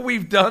 well, look what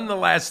we've done the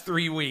last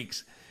 3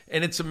 weeks.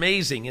 And it's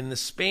amazing. In the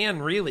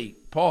span, really,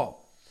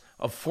 Paul,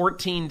 of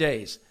 14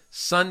 days,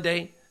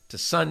 Sunday to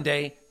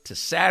Sunday to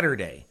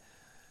Saturday,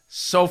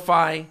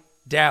 SoFi,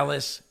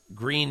 Dallas,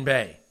 Green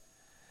Bay.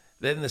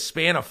 Then in the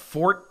span of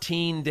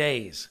 14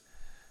 days,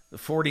 the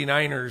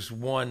 49ers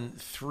won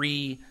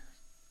 3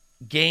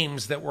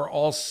 games that were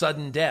all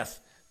sudden death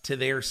to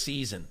their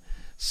season.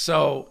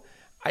 So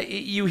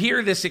you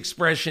hear this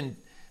expression,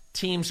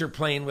 teams are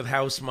playing with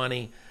house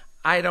money.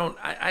 I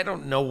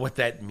don't know what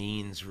that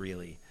means,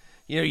 really.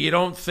 You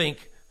don't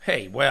think,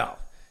 hey, well,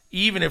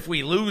 even if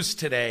we lose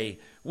today,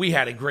 we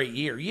had a great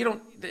year.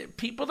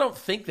 People don't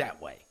think that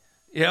way.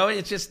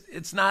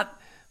 It's not,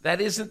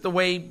 that isn't the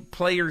way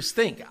players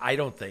think, I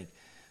don't think.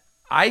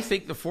 I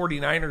think the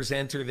 49ers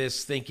enter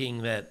this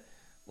thinking that,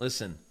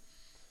 listen,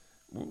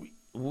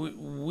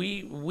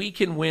 we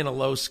can win a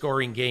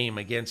low-scoring game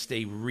against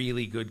a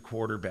really good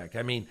quarterback.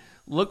 I mean,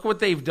 look what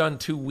they've done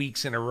 2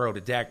 weeks in a row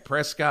to Dak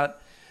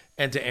Prescott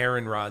and to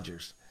Aaron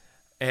Rodgers.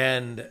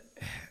 And,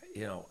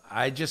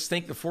 I just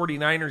think the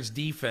 49ers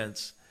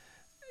defense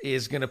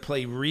is going to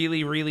play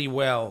really, really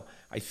well.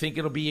 I think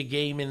it'll be a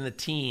game in the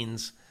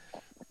teens.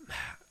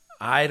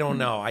 I don't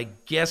know. I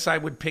guess I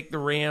would pick the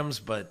Rams,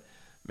 but,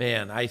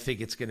 man, I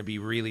think it's going to be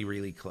really,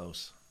 really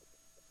close.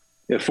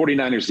 The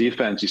 49ers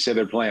defense, you say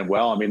they're playing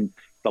well. I mean,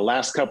 the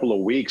last couple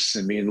of weeks,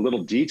 a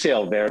little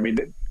detail there.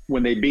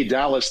 When they beat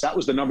Dallas, that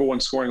was the number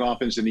 1 scoring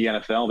offense in the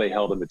NFL they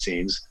held in the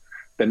teens.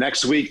 The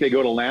next week, they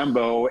go to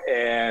Lambeau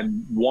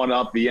and won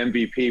up the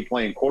MVP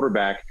playing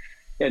quarterback.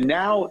 And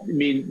now,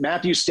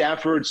 Matthew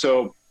Stafford,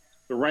 so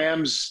the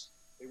Rams,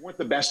 they weren't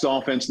the best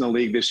offense in the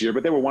league this year,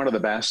 but they were one of the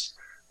best.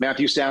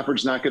 Matthew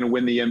Stafford's not going to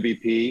win the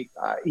MVP.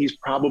 He's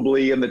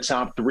probably in the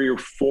top 3 or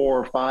 4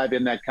 or 5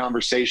 in that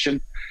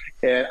conversation.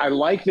 And I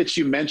like that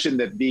you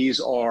mentioned that these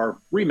are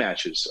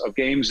rematches of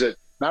games that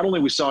not only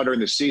we saw during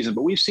the season,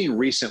 but we've seen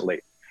recently.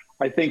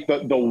 I think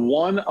the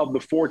one of the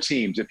 4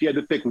 teams, if you had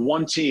to pick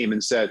one team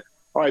and said,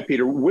 all right,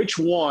 Peter, which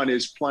one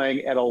is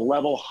playing at a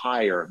level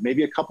higher,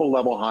 maybe a couple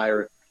levels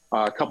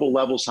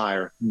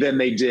higher than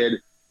they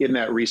did in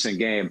that recent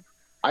game?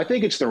 I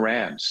think it's the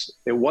Rams.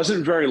 It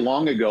wasn't very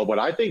long ago, but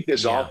I think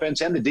this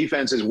offense and the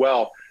defense as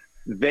well,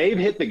 they've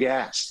hit the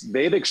gas.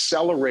 They've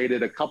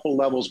accelerated a couple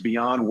levels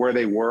beyond where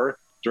they were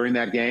during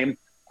that game.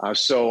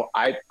 So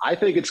I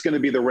think it's going to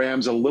be the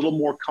Rams a little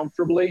more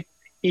comfortably,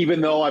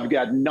 even though I've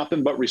got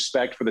nothing but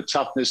respect for the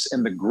toughness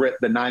and the grit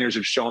the Niners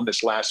have shown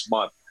this last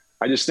month.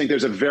 I just think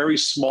there's a very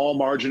small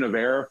margin of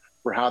error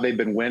for how they've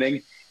been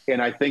winning.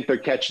 And I think they're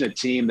catching a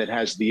team that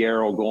has the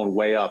arrow going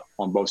way up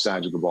on both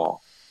sides of the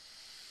ball.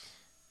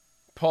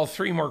 Paul,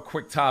 3 more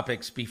quick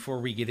topics before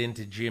we get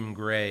into Jim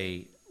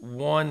Gray.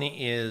 One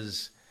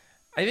is,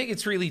 I think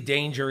it's really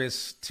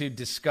dangerous to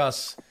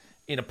discuss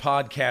in a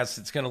podcast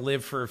that's going to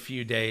live for a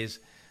few days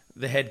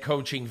the head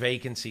coaching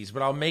vacancies.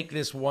 But I'll make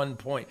this one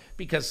point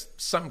because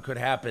something could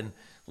happen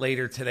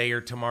later today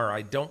or tomorrow.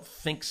 I don't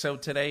think so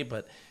today,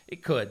 but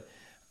it could.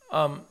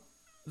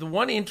 The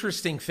one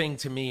interesting thing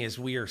to me is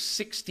we are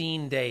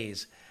 16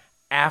 days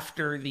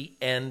after the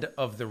end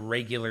of the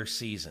regular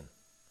season.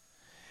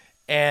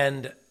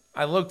 And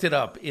I looked it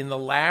up. In the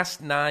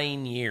last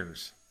 9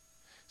 years,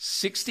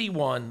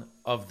 61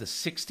 of the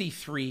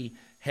 63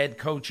 head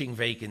coaching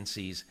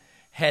vacancies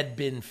had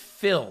been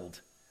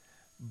filled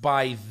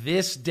by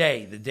this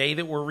day, the day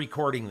that we're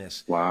recording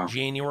this, wow.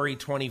 January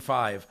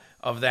 25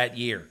 of that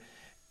year.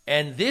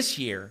 And this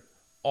year,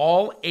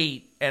 all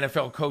 8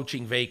 NFL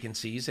coaching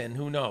vacancies, and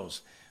who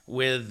knows,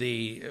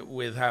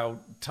 with how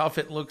tough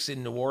it looks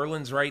in New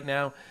Orleans right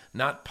now,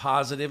 not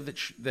positive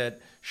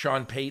that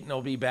Sean Payton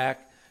will be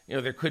back.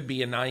 There could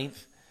be a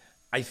 9th.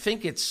 I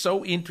think it's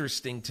so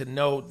interesting to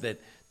note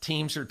that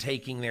teams are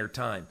taking their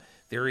time.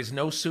 There is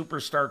no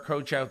superstar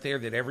coach out there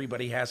that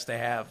everybody has to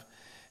have.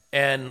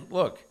 And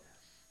look,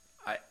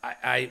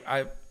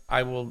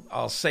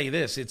 I'll say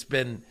this: it's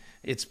been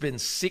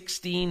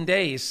 16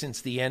 days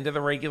since the end of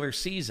the regular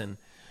season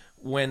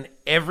when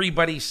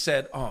everybody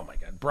said, "Oh my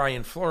God,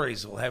 Brian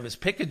Flores will have his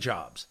pick of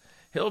jobs.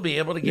 He'll be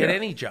able to get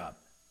any job."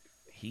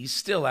 He's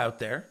still out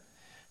there.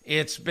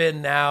 It's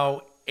been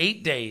now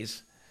 8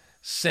 days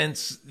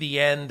since the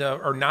end,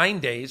 or 9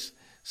 days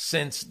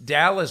since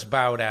Dallas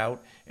bowed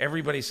out.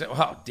 Everybody said,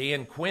 "Wow,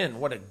 Dan Quinn,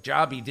 what a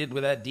job he did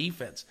with that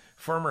defense.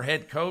 Former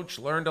head coach,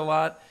 learned a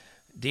lot.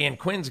 Dan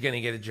Quinn's going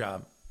to get a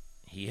job."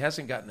 He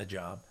hasn't gotten a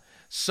job.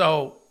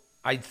 So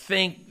I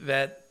think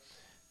that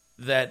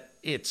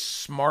it's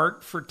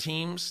smart for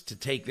teams to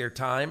take their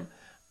time.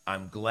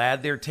 I'm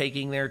glad they're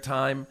taking their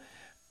time.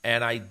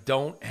 And I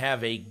don't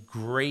have a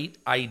great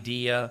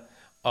idea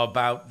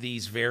about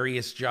these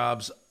various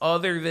jobs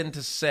other than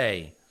to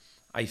say,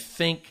 I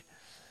think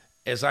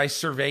as I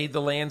surveyed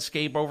the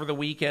landscape over the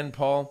weekend,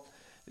 Paul,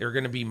 there are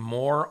going to be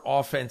more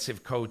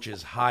offensive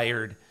coaches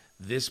hired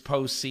this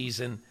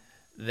postseason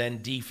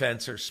than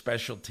defense or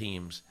special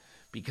teams,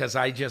 because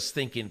I just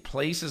think in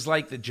places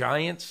like the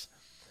Giants,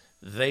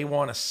 they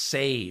want to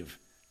save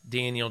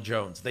Daniel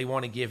Jones. They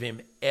want to give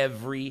him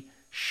every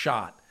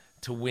shot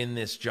to win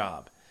this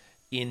job.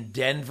 In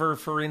Denver,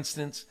 for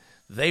instance,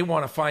 they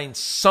want to find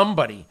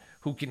somebody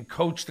who can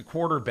coach the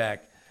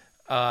quarterback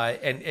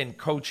and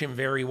coach him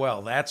very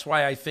well. That's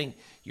why I think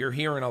you're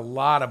hearing a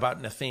lot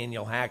about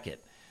Nathaniel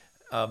Hackett,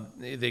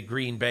 the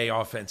Green Bay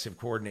offensive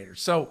coordinator.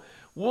 So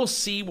we'll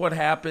see what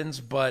happens,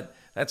 but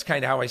that's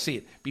kind of how I see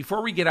it.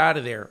 Before we get out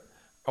of there,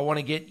 I want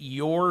to get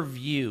your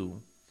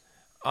view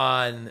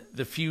on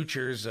the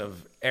futures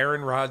of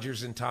Aaron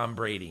Rodgers and Tom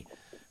Brady.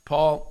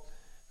 Paul,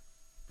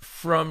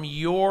 from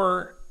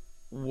your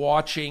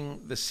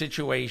watching the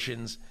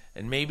situations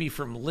and maybe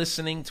from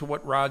listening to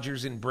what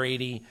Rodgers and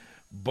Brady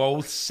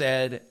both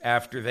said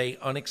after they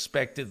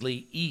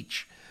unexpectedly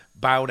each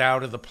bowed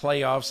out of the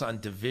playoffs on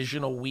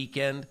divisional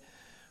weekend,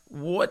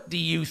 what do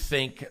you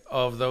think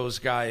of those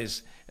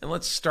guys? And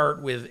let's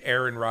start with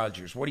Aaron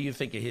Rodgers. What do you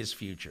think of his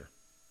future?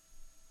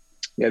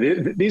 Yeah,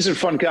 these are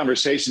fun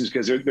conversations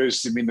because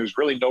there's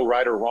really no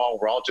right or wrong.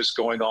 We're all just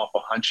going off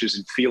of hunches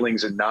and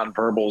feelings and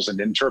nonverbals and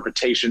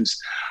interpretations.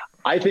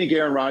 I think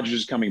Aaron Rodgers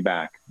is coming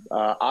back.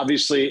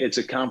 Obviously, it's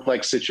a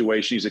complex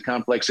situation. He's a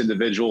complex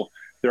individual.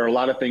 There are a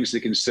lot of things to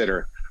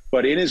consider.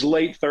 But in his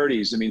late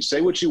 30s, say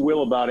what you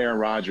will about Aaron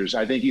Rodgers,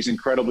 I think he's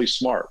incredibly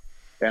smart.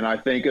 And I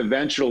think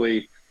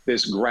eventually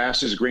this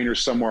grass is greener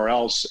somewhere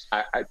else.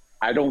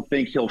 I don't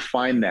think he'll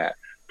find that.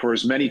 For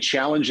as many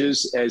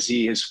challenges as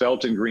he has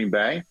felt in Green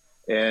Bay,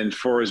 and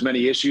for as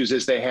many issues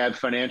as they have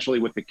financially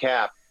with the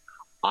cap,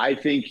 I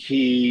think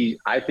he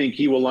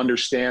will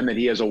understand that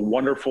he has a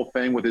wonderful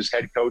thing with his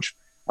head coach,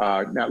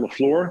 Matt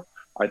LaFleur.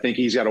 I think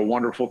he's got a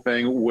wonderful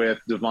thing with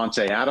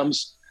Devontae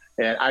Adams.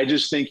 And I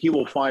just think he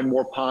will find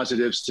more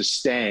positives to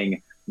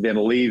staying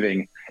than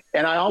leaving.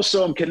 And I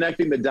also am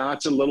connecting the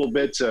dots a little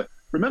bit to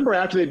remember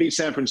after they beat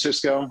San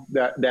Francisco,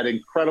 that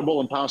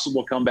incredible,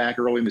 impossible comeback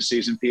early in the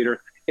season,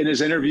 Peter. In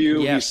his interview,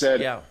 he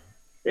said,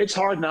 it's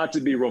hard not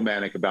to be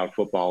romantic about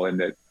football.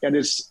 And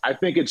I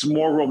think it's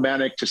more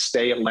romantic to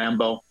stay at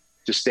Lambeau,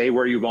 to stay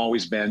where you've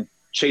always been,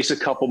 chase a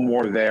couple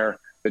more there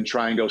than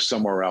try and go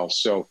somewhere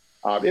else. So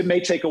it may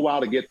take a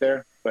while to get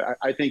there, but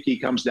I think he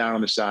comes down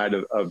on the side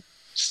of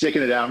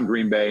sticking it out in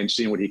Green Bay and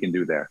seeing what he can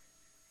do there.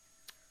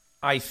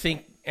 I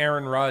think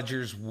Aaron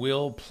Rodgers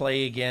will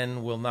play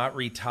again, will not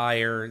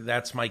retire.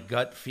 That's my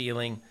gut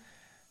feeling.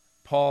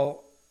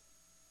 Paul,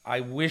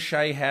 I wish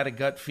I had a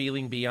gut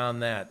feeling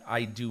beyond that.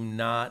 I do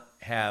not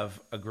have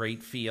a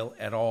great feel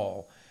at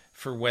all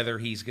for whether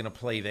he's going to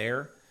play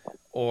there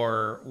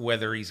or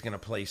whether he's going to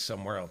play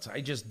somewhere else. I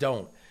just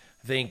don't.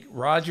 I think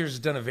Rodgers has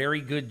done a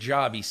very good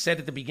job. He said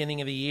at the beginning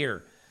of the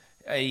year,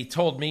 he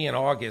told me in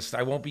August,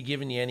 I won't be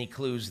giving you any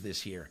clues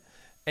this year.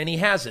 And he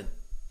hasn't,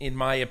 in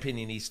my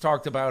opinion. He's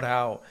talked about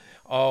how,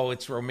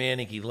 it's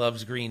romantic. He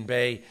loves Green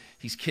Bay.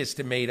 He's kissed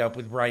and made up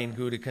with Brian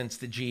Gutekunst,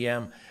 the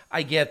GM.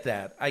 I get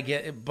that. I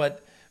get it.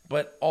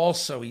 But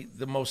also,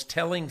 the most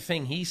telling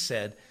thing he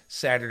said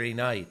Saturday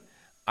night,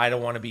 I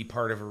don't want to be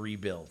part of a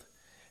rebuild.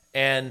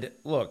 And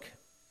look,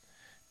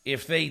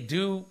 if they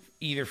do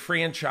either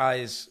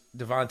franchise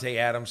Davante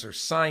Adams or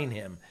sign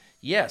him,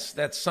 yes,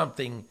 that's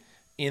something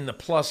in the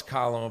plus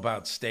column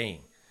about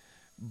staying.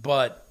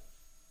 But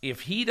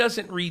if he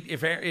doesn't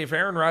if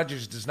Aaron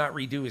Rodgers does not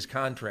redo his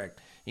contract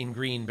in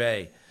Green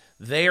Bay,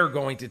 they are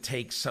going to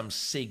take some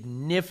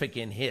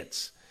significant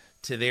hits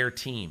to their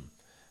team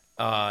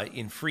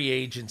in free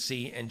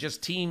agency and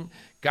just team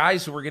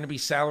guys who are going to be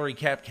salary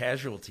cap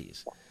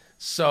casualties.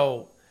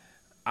 So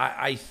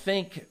I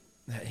think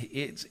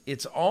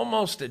it's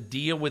almost a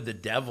deal with the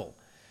devil,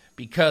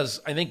 because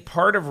I think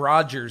part of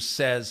Rodgers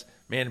says,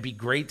 man, it'd be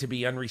great to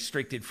be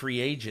unrestricted free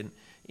agent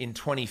in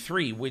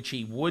 23, which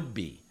he would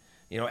be,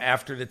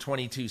 after the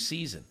 22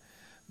 season.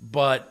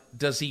 But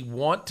does he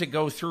want to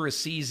go through a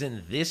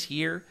season this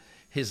year,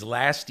 his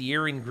last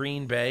year in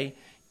Green Bay,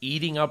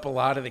 eating up a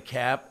lot of the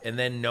cap, and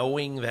then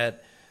knowing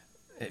that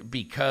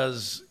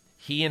because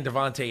he and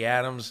Davante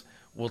Adams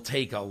will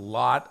take a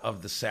lot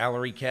of the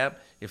salary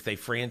cap if they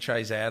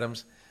franchise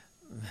Adams,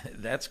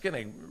 that's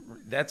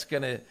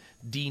gonna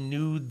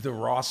denude the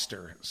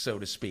roster, so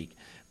to speak.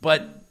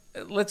 But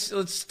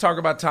let's talk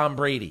about Tom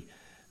Brady.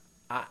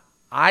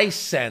 I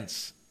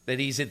sense that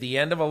he's at the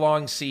end of a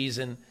long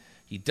season.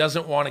 He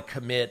doesn't want to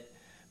commit,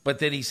 but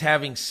that he's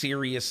having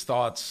serious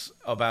thoughts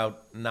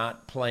about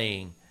not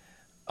playing.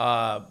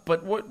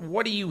 But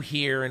what do you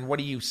hear and what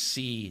do you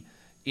see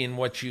in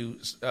what you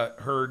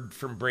heard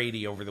from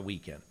Brady over the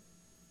weekend?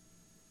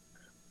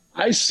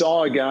 I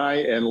saw a guy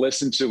and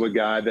listened to a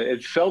guy that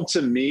it felt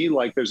to me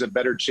like there's a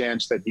better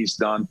chance that he's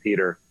done,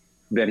 Peter,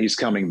 than he's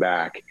coming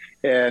back.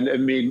 And I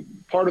mean,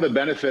 part of the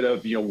benefit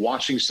of,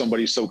 watching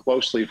somebody so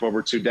closely for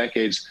over 2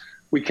 decades,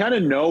 we kind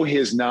of know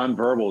his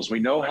nonverbals. We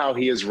know how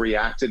he has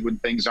reacted when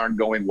things aren't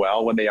going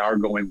well, when they are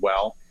going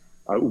well.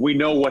 We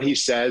know what he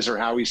says or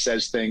how he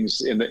says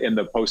things in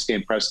the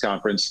post-game press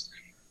conference.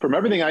 From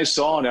everything I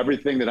saw and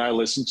everything that I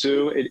listened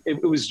to,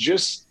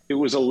 it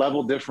was a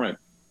level different.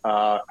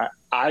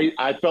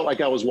 I felt like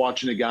I was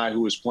watching a guy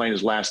who was playing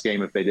his last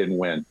game if they didn't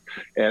win.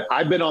 And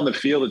I've been on the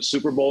field at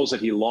Super Bowls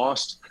that he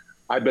lost.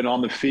 I've been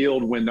on the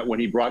field when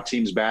he brought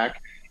teams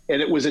back.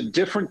 And it was a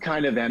different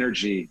kind of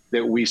energy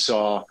that we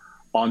saw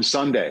on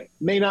Sunday.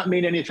 May not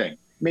mean anything.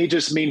 May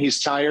just mean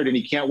he's tired and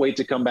he can't wait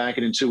to come back.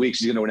 And in 2 weeks,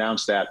 he's going to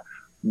announce that.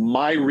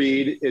 My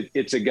read,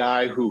 it's a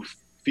guy who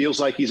feels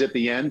like he's at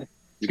the end.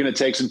 He's going to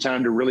take some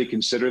time to really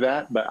consider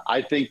that. But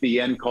I think the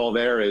end call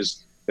there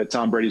is that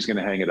Tom Brady's going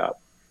to hang it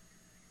up.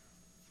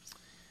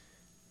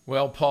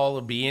 Well, Paul,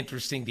 it'll be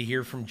interesting to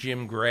hear from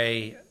Jim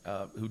Gray,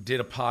 who does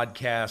a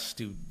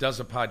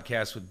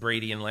podcast with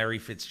Brady and Larry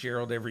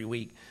Fitzgerald every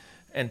week,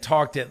 and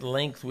talked at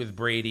length with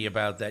Brady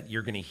about that.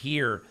 You're going to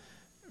hear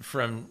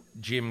from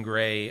Jim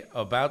Gray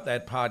about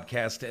that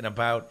podcast and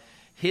about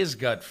his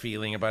gut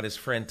feeling about his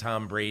friend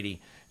Tom Brady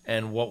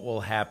and what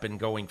will happen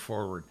going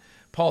forward.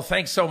 Paul,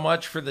 thanks so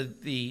much for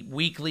the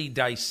weekly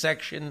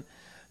dissection.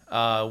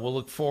 We'll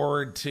look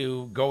forward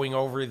to going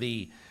over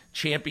the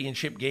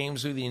championship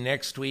games with you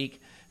next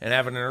week and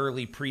having an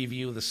early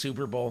preview of the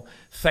Super Bowl.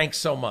 Thanks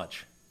so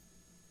much.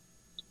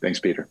 Thanks,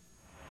 Peter.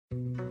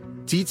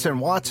 Dietz &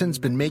 Watson's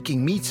been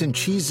making meats and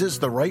cheeses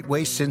the right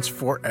way since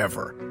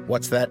forever.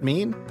 What's that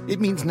mean? It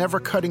means never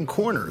cutting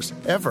corners,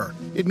 ever.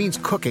 It means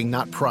cooking,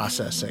 not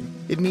processing.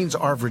 It means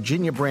our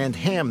Virginia brand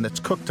ham that's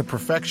cooked to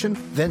perfection,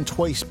 then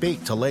twice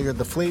baked to layer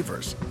the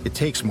flavors. It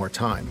takes more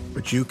time,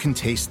 but you can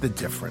taste the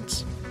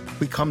difference.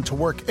 We come to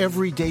work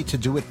every day to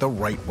do it the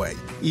right way,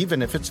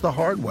 even if it's the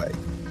hard way.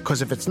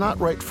 Because if it's not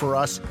right for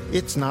us,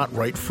 it's not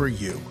right for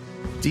you.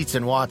 Dietz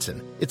 &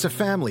 Watson, it's a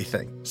family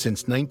thing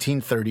since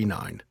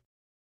 1939.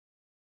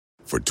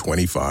 For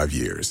 25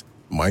 years,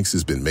 Mike's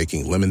has been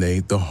making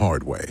lemonade the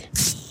hard way.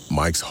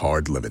 Mike's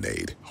Hard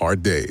Lemonade.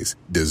 Hard days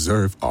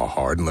deserve a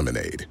hard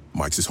lemonade.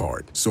 Mike's is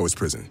hard, so is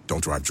prison.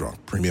 Don't drive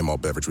drunk. Premium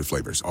malt beverage with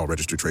flavors. All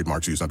registered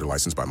trademarks used under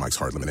license by Mike's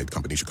Hard Lemonade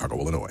Company, Chicago,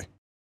 Illinois.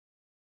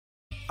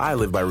 I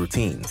live by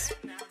routines,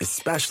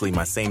 especially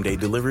my same-day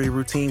delivery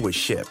routine with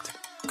Shipt.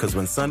 Because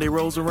when Sunday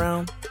rolls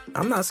around,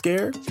 I'm not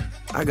scared.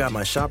 I got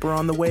my shopper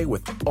on the way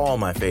with all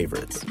my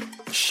favorites.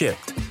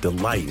 Shipt,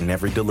 delight in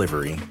every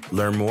delivery.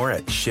 Learn more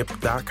at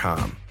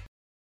shipt.com.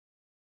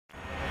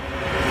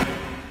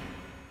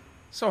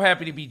 So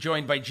happy to be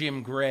joined by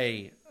Jim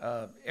Gray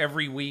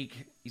every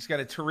week. He's got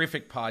a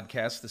terrific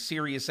podcast, the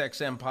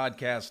SiriusXM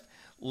podcast,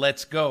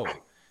 Let's Go,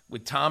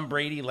 with Tom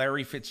Brady,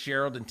 Larry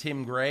Fitzgerald, and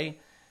Tim Gray.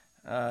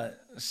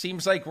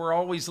 Seems like we're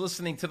always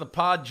listening to the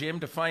pod,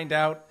 Jim, to find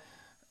out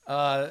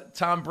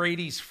Tom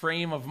Brady's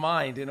frame of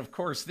mind. And, of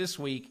course, this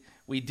week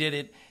we did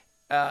it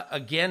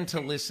again to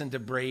listen to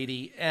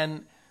Brady.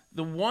 And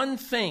the one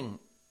thing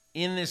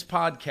in this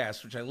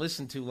podcast, which I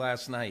listened to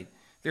last night,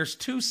 there's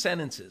 2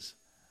 sentences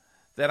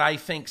that I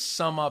think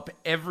sum up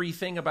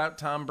everything about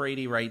Tom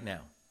Brady right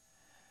now.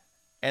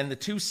 And the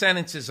 2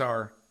 sentences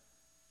are,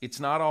 it's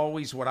not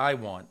always what I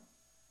want.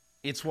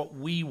 It's what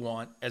we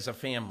want as a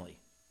family.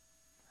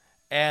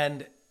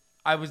 And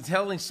I was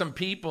telling some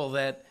people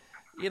that,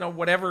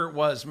 whatever it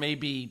was,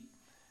 maybe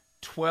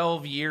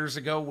 12 years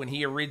ago when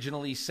he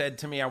originally said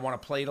to me, I want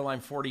to play till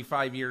I'm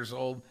 45 years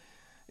old.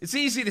 It's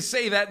easy to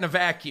say that in a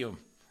vacuum.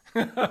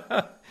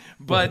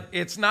 But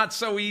it's not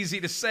so easy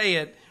to say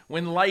it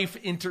when life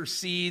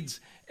intercedes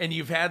and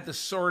you've had the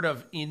sort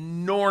of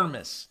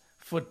enormous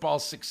football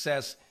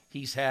success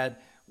he's had.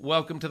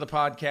 Welcome to the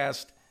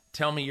podcast.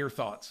 Tell me your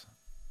thoughts.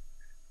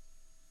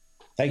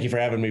 Thank you for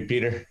having me,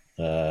 Peter.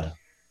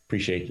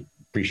 Appreciate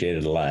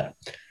it a lot.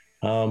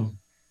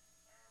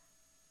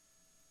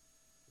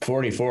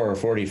 44 or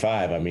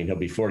 45. I mean, he'll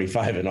be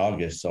 45 in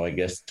August. So I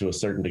guess to a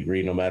certain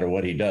degree, no matter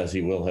what he does,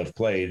 he will have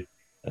played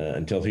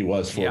until he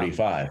was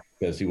 45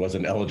 because he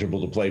wasn't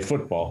eligible to play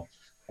football.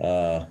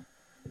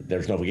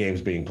 There's no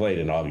games being played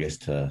in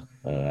August.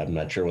 I'm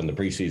not sure when the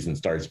preseason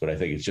starts, but I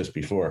think it's just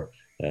before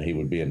he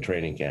would be in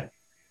training camp.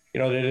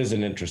 That is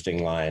an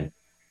interesting line,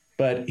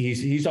 but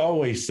he's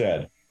always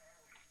said,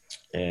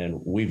 and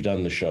we've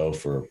done the show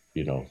for,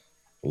 a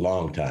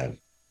long time,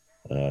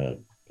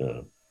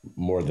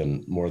 more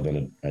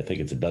than I think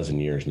it's a dozen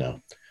years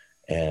now.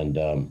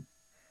 And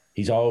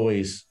he's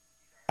always,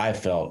 I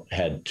felt,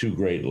 had 2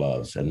 great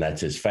loves, and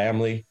that's his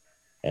family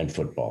and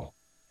football.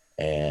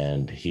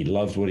 And he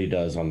loves what he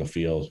does on the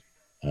field.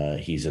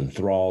 He's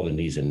enthralled and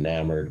he's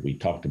enamored. We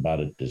talked about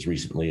it as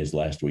recently as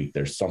last week.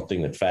 There's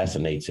something that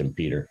fascinates him,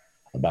 Peter,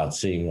 about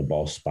seeing a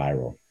ball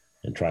spiral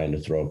and trying to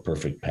throw a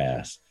perfect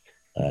pass.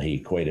 He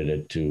equated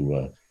it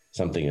to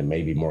something that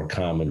may be more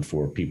common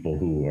for people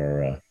who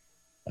are,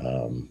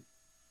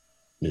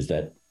 is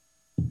that,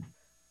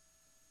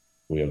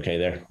 we okay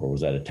there? Or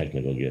was that a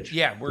technical glitch?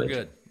 Yeah, we're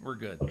good. We're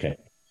good. Okay.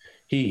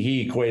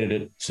 He equated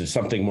it to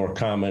something more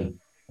common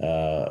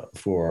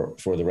for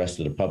the rest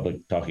of the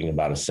public, talking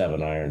about a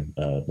 7-iron.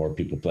 More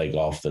people play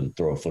golf than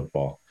throw a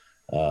football,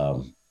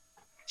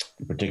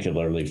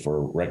 particularly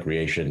for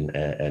recreation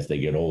as they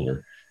get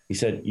older. He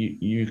said,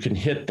 you can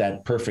hit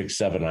that perfect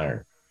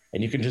 7-iron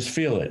and you can just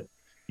feel it.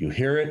 You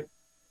hear it,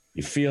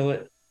 you feel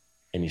it,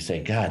 and you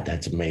say, God,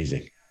 that's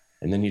amazing.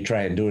 And then you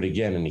try and do it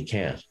again and you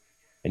can't.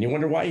 And you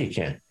wonder why you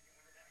can't.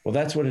 Well,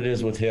 that's what it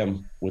is with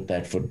him with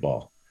that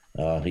football.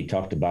 He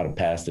talked about a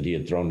pass that he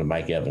had thrown to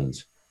Mike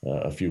Evans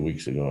a few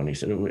weeks ago. And he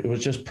said, it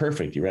was just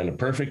perfect. He ran a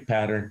perfect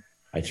pattern.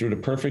 I threw the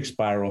perfect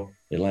spiral.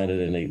 It landed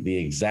in the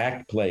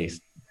exact place.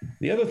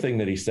 The other thing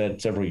that he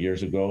said several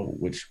years ago,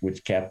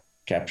 which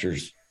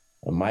captures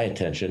my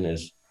attention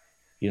is,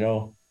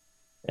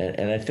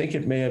 and I think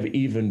it may have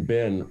even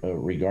been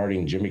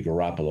regarding Jimmy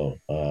Garoppolo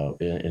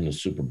in the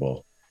Super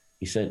Bowl.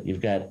 He said,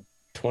 you've got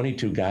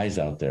 22 guys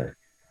out there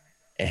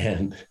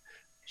and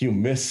you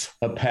miss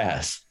a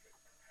pass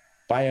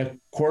by a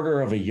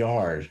quarter of a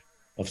yard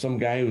of some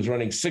guy who's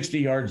running 60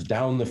 yards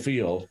down the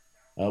field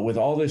with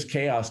all this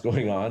chaos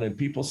going on, and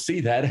people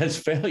see that as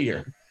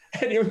failure.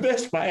 And you're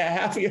missed by a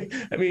half.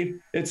 I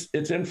mean, it's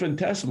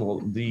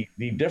infinitesimal, the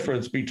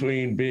difference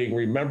between being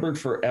remembered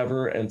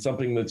forever and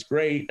something that's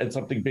great and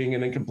something being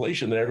an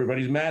incompletion that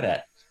everybody's mad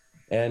at.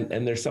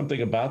 And there's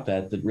something about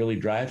that really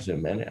drives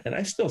him. And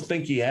I still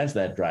think he has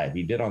that drive.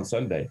 He did on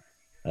Sunday.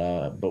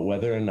 But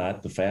whether or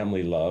not the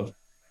family love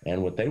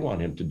and what they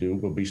want him to do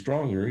will be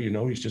stronger,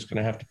 he's just going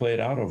to have to play it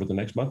out over the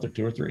next month or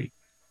 2 or 3.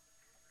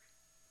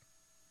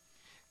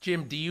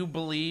 Jim, do you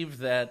believe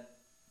that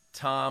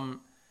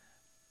Tom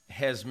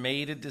has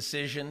made a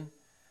decision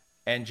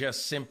and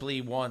just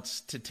simply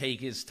wants to take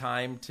his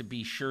time to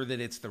be sure that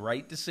it's the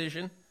right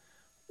decision?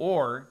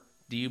 Or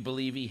do you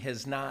believe he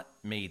has not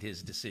made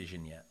his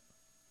decision yet?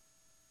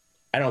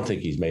 I don't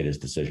think he's made his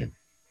decision.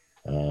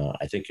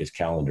 I think his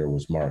calendar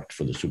was marked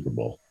for the Super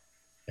Bowl,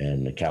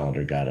 and the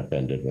calendar got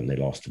upended when they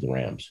lost to the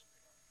Rams.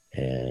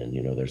 And,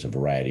 there's a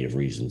variety of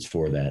reasons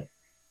for that.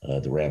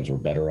 The Rams were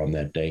better on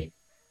that day.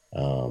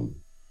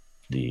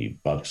 The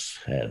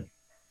Bucs had a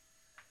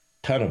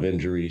ton of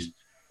injuries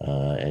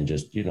and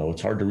just,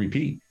 it's hard to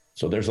repeat.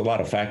 So there's a lot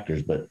of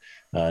factors, but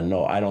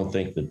no, I don't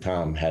think that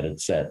Tom had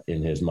it set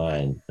in his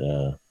mind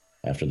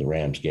after the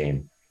Rams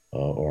game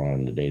or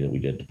on the day that we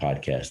did the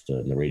podcast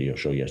and the radio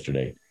show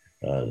yesterday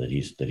that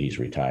he's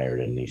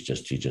retired, and he's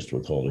just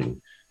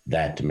withholding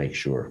that to make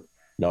sure.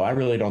 No, I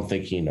really don't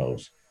think he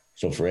knows.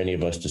 So for any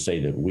of us to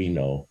say that we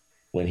know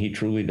when he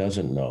truly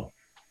doesn't know,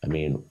 I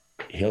mean,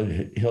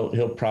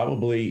 he'll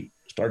probably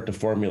start to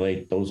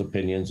formulate those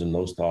opinions and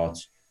those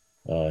thoughts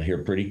here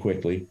pretty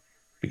quickly,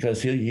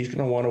 because he's going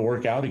to want to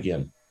work out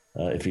again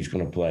if he's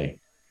going to play.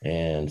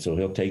 And so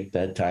he'll take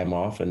that time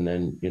off, and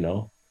then,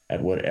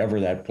 at whatever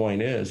that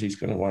point is, he's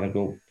going to want to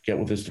go get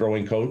with his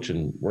throwing coach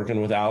and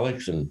working with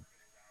Alex and,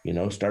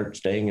 start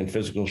staying in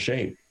physical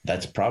shape.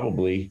 That's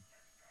probably,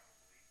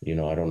 I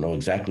don't know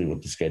exactly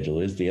what the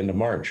schedule is, the end of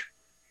March.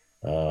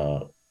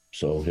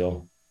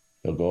 So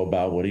he'll go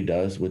about what he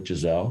does with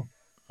Giselle.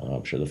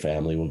 I'm sure the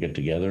family will get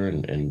together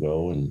and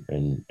go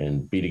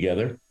and be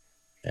together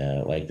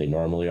like they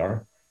normally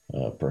are.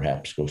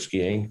 Perhaps go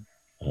skiing,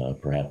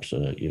 perhaps,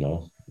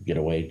 get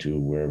away to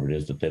wherever it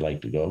is that they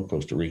like to go,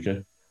 Costa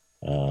Rica,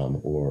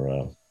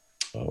 or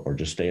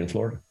just stay in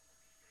Florida.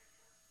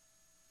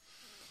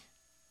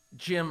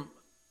 Jim,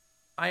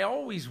 I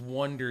always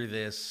wonder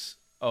this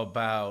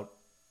about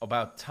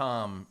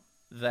Tom,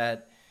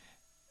 that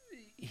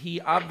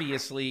he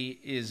obviously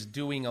is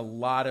doing a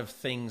lot of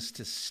things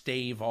to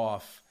stave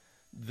off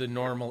the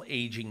normal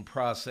aging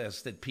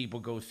process that people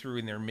go through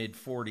in their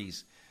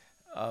mid-40s.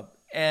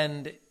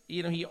 And,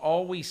 he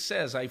always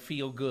says, I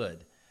feel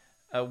good,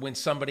 when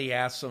somebody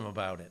asks him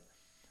about it.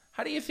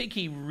 How do you think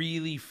he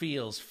really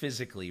feels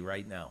physically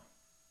right now?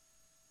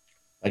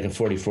 Like a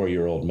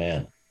 44-year-old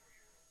man.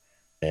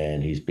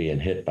 And he's being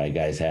hit by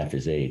guys half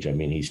his age. I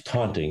mean, he's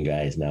taunting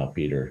guys now,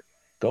 Peter.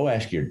 Go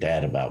ask your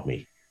dad about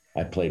me.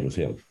 I played with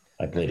him.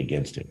 I played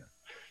against him.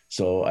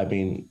 So, I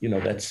mean,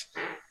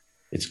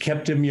 it's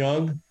kept him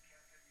young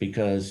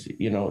because,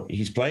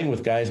 he's playing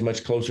with guys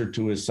much closer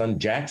to his son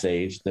Jack's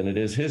age than it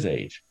is his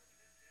age.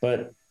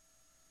 But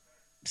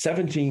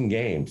 17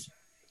 games,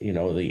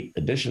 the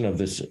addition of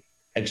this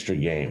extra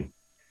game,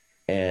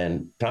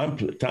 and Tom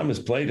has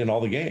played in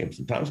all the games.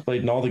 And Tom's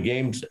played in all the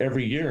games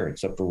every year,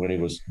 except for when he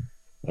was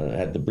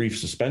had the brief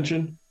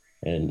suspension,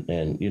 and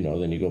then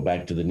you go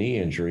back to the knee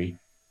injury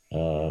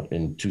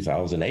in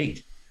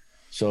 2008.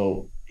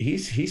 So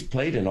he's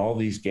played in all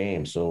these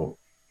games. So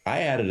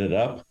I added it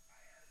up,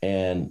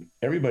 and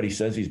everybody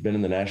says he's been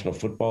in the National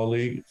Football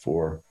League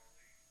for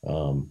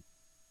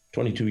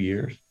 22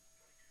 years.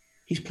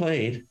 He's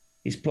played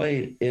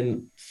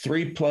in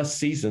 3+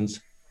 seasons,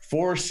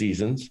 4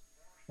 seasons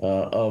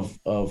of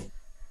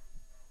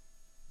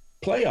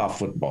playoff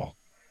football.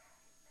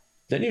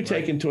 Then you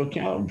take into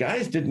account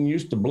guys didn't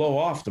used to blow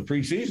off the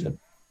preseason.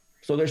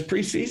 So there's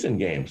preseason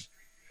games.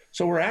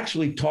 So we're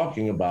actually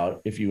talking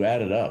about, if you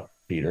add it up,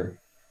 Peter,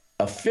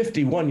 a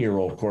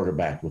 51-year-old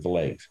quarterback with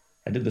legs.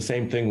 I did the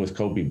same thing with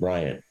Kobe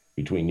Bryant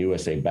between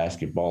USA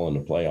Basketball and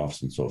the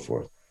playoffs and so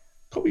forth.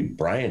 Kobe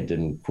Bryant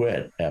didn't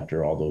quit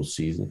after all those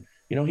seasons.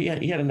 He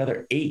had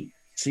another 8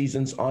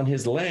 seasons on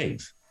his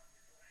legs.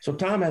 So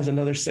Tom has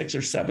another 6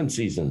 or 7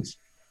 seasons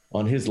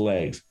on his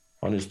legs,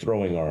 on his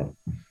throwing arm.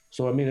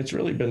 So, I mean, it's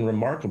really been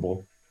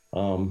remarkable.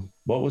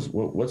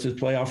 What's his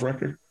playoff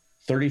record?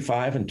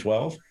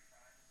 35-12.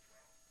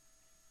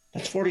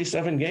 That's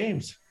 47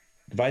 games.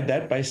 Divide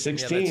that by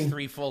 16. Yeah, that's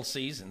 3 full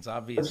seasons,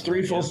 obviously. That's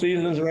 3 full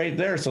seasons right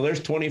there. So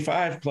there's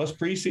 25 plus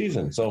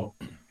preseason. So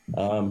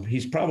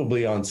he's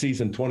probably on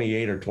season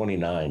 28 or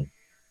 29.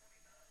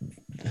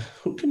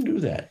 Who can do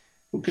that?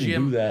 Who can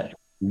do that?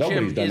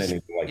 Nobody's done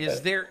anything like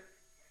that.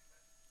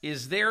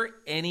 Is there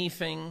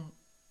anything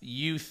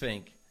you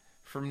think,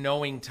 from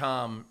knowing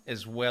Tom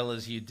as well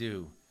as you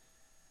do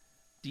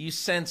you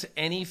sense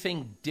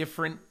anything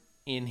different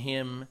in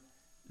him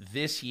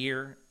this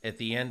year at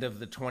the end of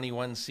the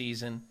 21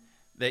 season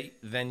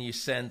than you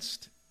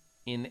sensed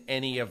in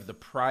any of the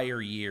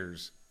prior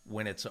years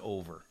when it's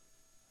over?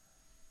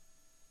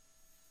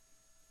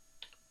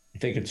 I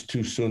think it's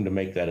too soon to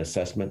make that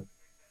assessment.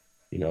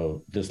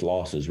 This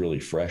loss is really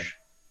fresh,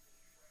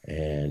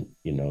 and,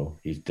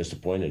 he's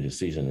disappointed his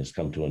season has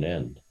come to an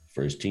end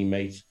for his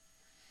teammates,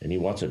 and he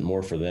wants it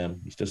more for them.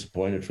 He's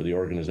disappointed for the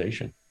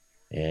organization,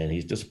 and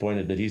he's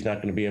disappointed that he's not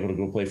going to be able to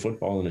go play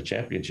football in a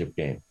championship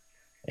game.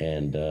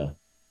 And,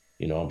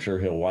 I'm sure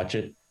he'll watch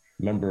it.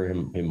 Remember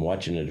him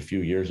watching it a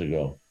few years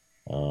ago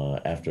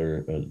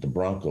after the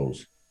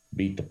Broncos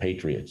beat the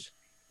Patriots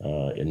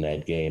in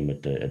that game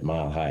at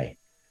Mile High.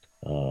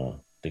 I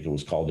think it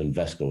was called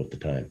Invesco at the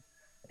time.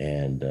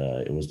 And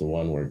it was the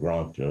one where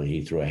Gronk,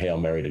 he threw a Hail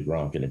Mary to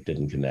Gronk and it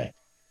didn't connect.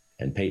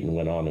 And Peyton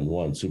went on and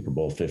won Super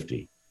Bowl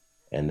 50.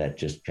 And that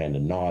just kind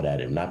of gnawed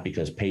at him, not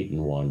because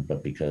Peyton won,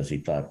 but because he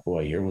thought,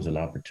 boy, here was an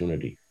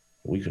opportunity.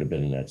 We could have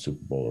been in that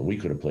Super Bowl, and we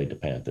could have played the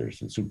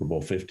Panthers and Super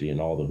Bowl 50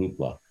 and all the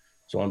hoopla.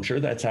 So I'm sure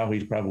that's how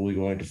he's probably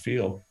going to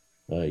feel,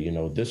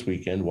 this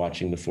weekend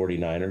watching the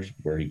 49ers,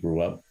 where he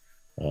grew up,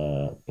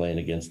 playing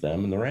against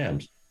them and the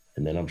Rams.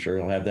 And then I'm sure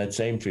he'll have that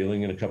same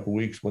feeling in a couple of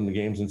weeks when the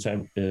game's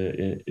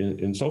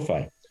in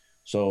SoFi.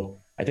 So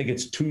I think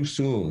it's too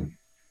soon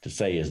to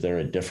say, is there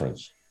a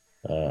difference?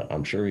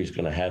 I'm sure he's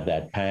going to have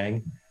that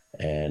pang,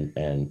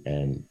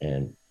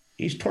 and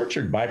he's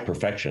tortured by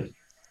perfection.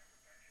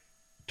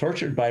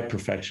 Tortured by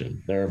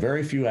perfection. There are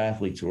very few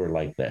athletes who are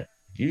like that.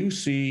 You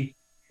see,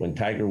 when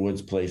Tiger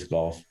Woods plays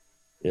golf,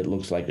 it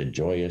looks like a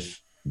joyless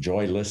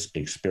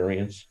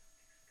experience.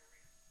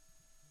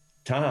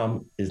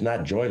 Tom is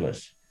not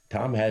joyless.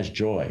 Tom has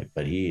joy,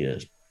 but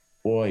is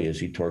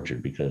he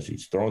tortured, because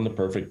he's thrown the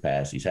perfect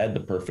pass. He's had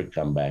the perfect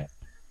comeback.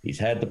 He's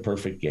had the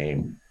perfect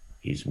game.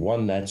 He's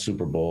won that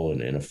Super Bowl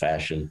in a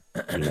fashion,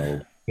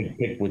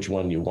 pick which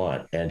one you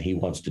want. And he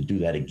wants to do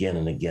that again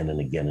and again and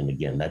again and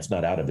again. That's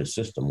not out of his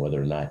system.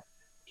 Whether or not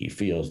he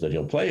feels that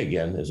he'll play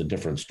again is a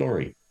different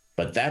story.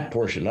 But that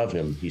portion of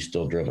him, he's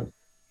still driven.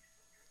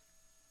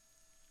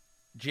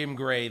 Jim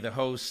Gray, the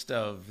host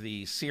of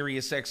the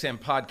SiriusXM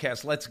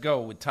podcast, Let's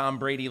Go, with Tom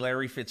Brady,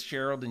 Larry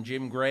Fitzgerald, and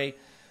Jim Gray.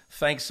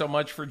 Thanks so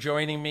much for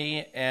joining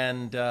me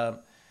and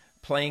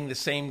playing the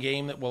same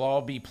game that we'll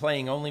all be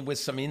playing, only with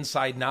some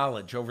inside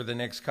knowledge over the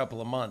next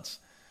couple of months.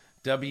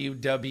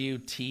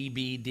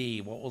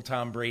 WWTBD. What will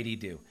Tom Brady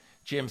do?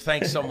 Jim,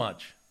 thanks so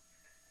much.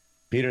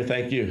 Peter,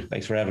 thank you.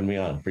 Thanks for having me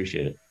on.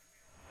 Appreciate it.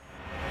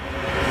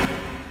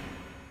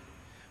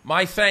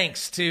 My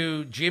thanks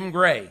to Jim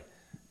Gray,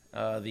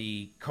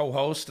 the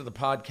co-host of the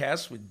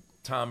podcast with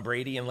Tom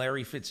Brady and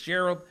Larry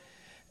Fitzgerald,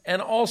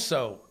 and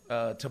also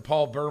to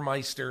Paul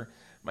Burmeister,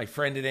 my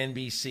friend at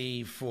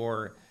NBC,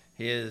 for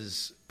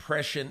his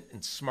prescient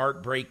and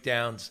smart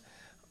breakdowns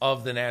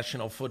of the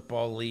National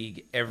Football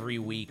League every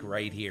week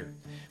right here.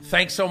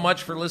 Thanks so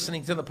much for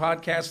listening to the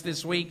podcast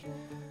this week.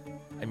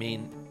 I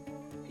mean,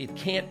 it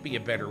can't be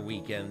a better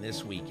weekend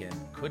this weekend.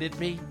 Could it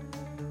be?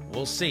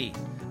 We'll see.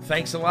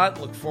 Thanks a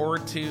lot. Look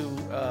forward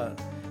to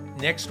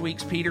next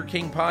week's Peter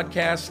King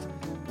podcast,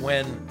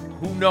 when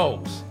who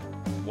knows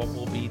what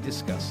we'll be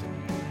discussing.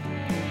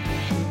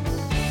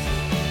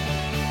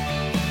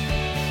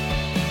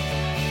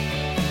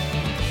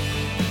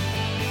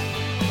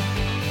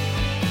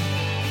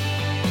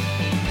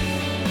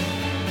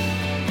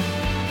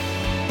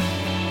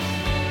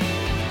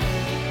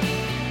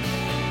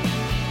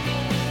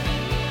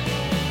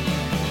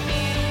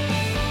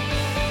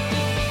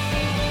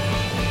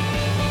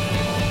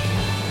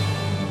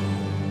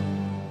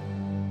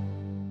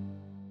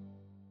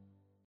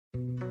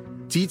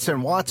 Dietz &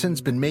 Watson's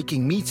been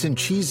making meats and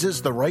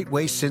cheeses the right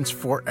way since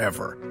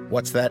forever.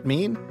 What's that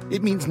mean?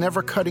 It means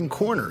never cutting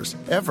corners,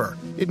 ever.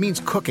 It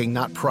means cooking,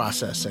 not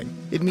processing.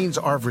 It means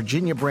our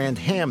Virginia brand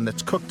ham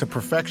that's cooked to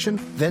perfection,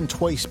 then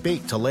twice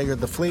baked to layer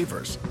the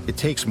flavors. It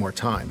takes more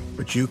time,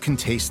 but you can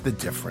taste the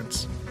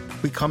difference.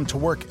 We come to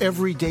work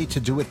every day to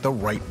do it the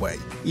right way,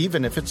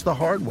 even if it's the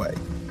hard way.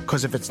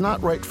 Because if it's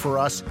not right for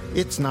us,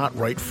 it's not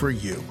right for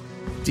you.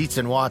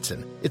 Dietz &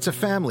 Watson, it's a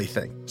family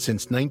thing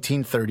since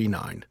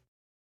 1939.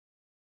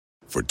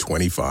 For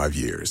 25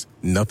 years,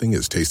 nothing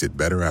has tasted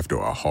better after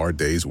a hard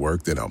day's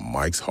work than a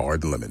Mike's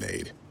Hard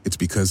Lemonade. It's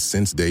because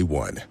since day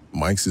one,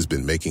 Mike's has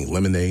been making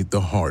lemonade the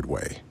hard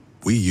way.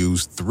 We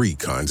use 3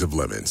 kinds of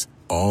lemons,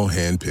 all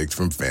hand-picked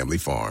from family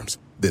farms,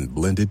 then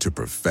blended to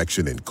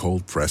perfection and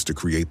cold pressed to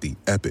create the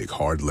epic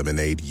hard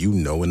lemonade you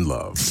know and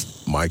love.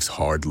 Mike's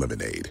Hard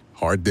Lemonade.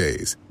 Hard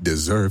days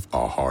deserve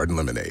a hard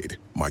lemonade.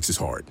 Mike's is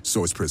hard,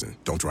 so is prison.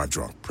 Don't drive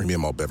drunk.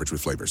 Premium malt beverage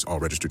with flavors. All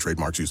registered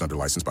trademarks used under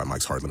license by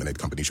Mike's Hard Lemonade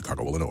Company,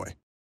 Chicago, Illinois.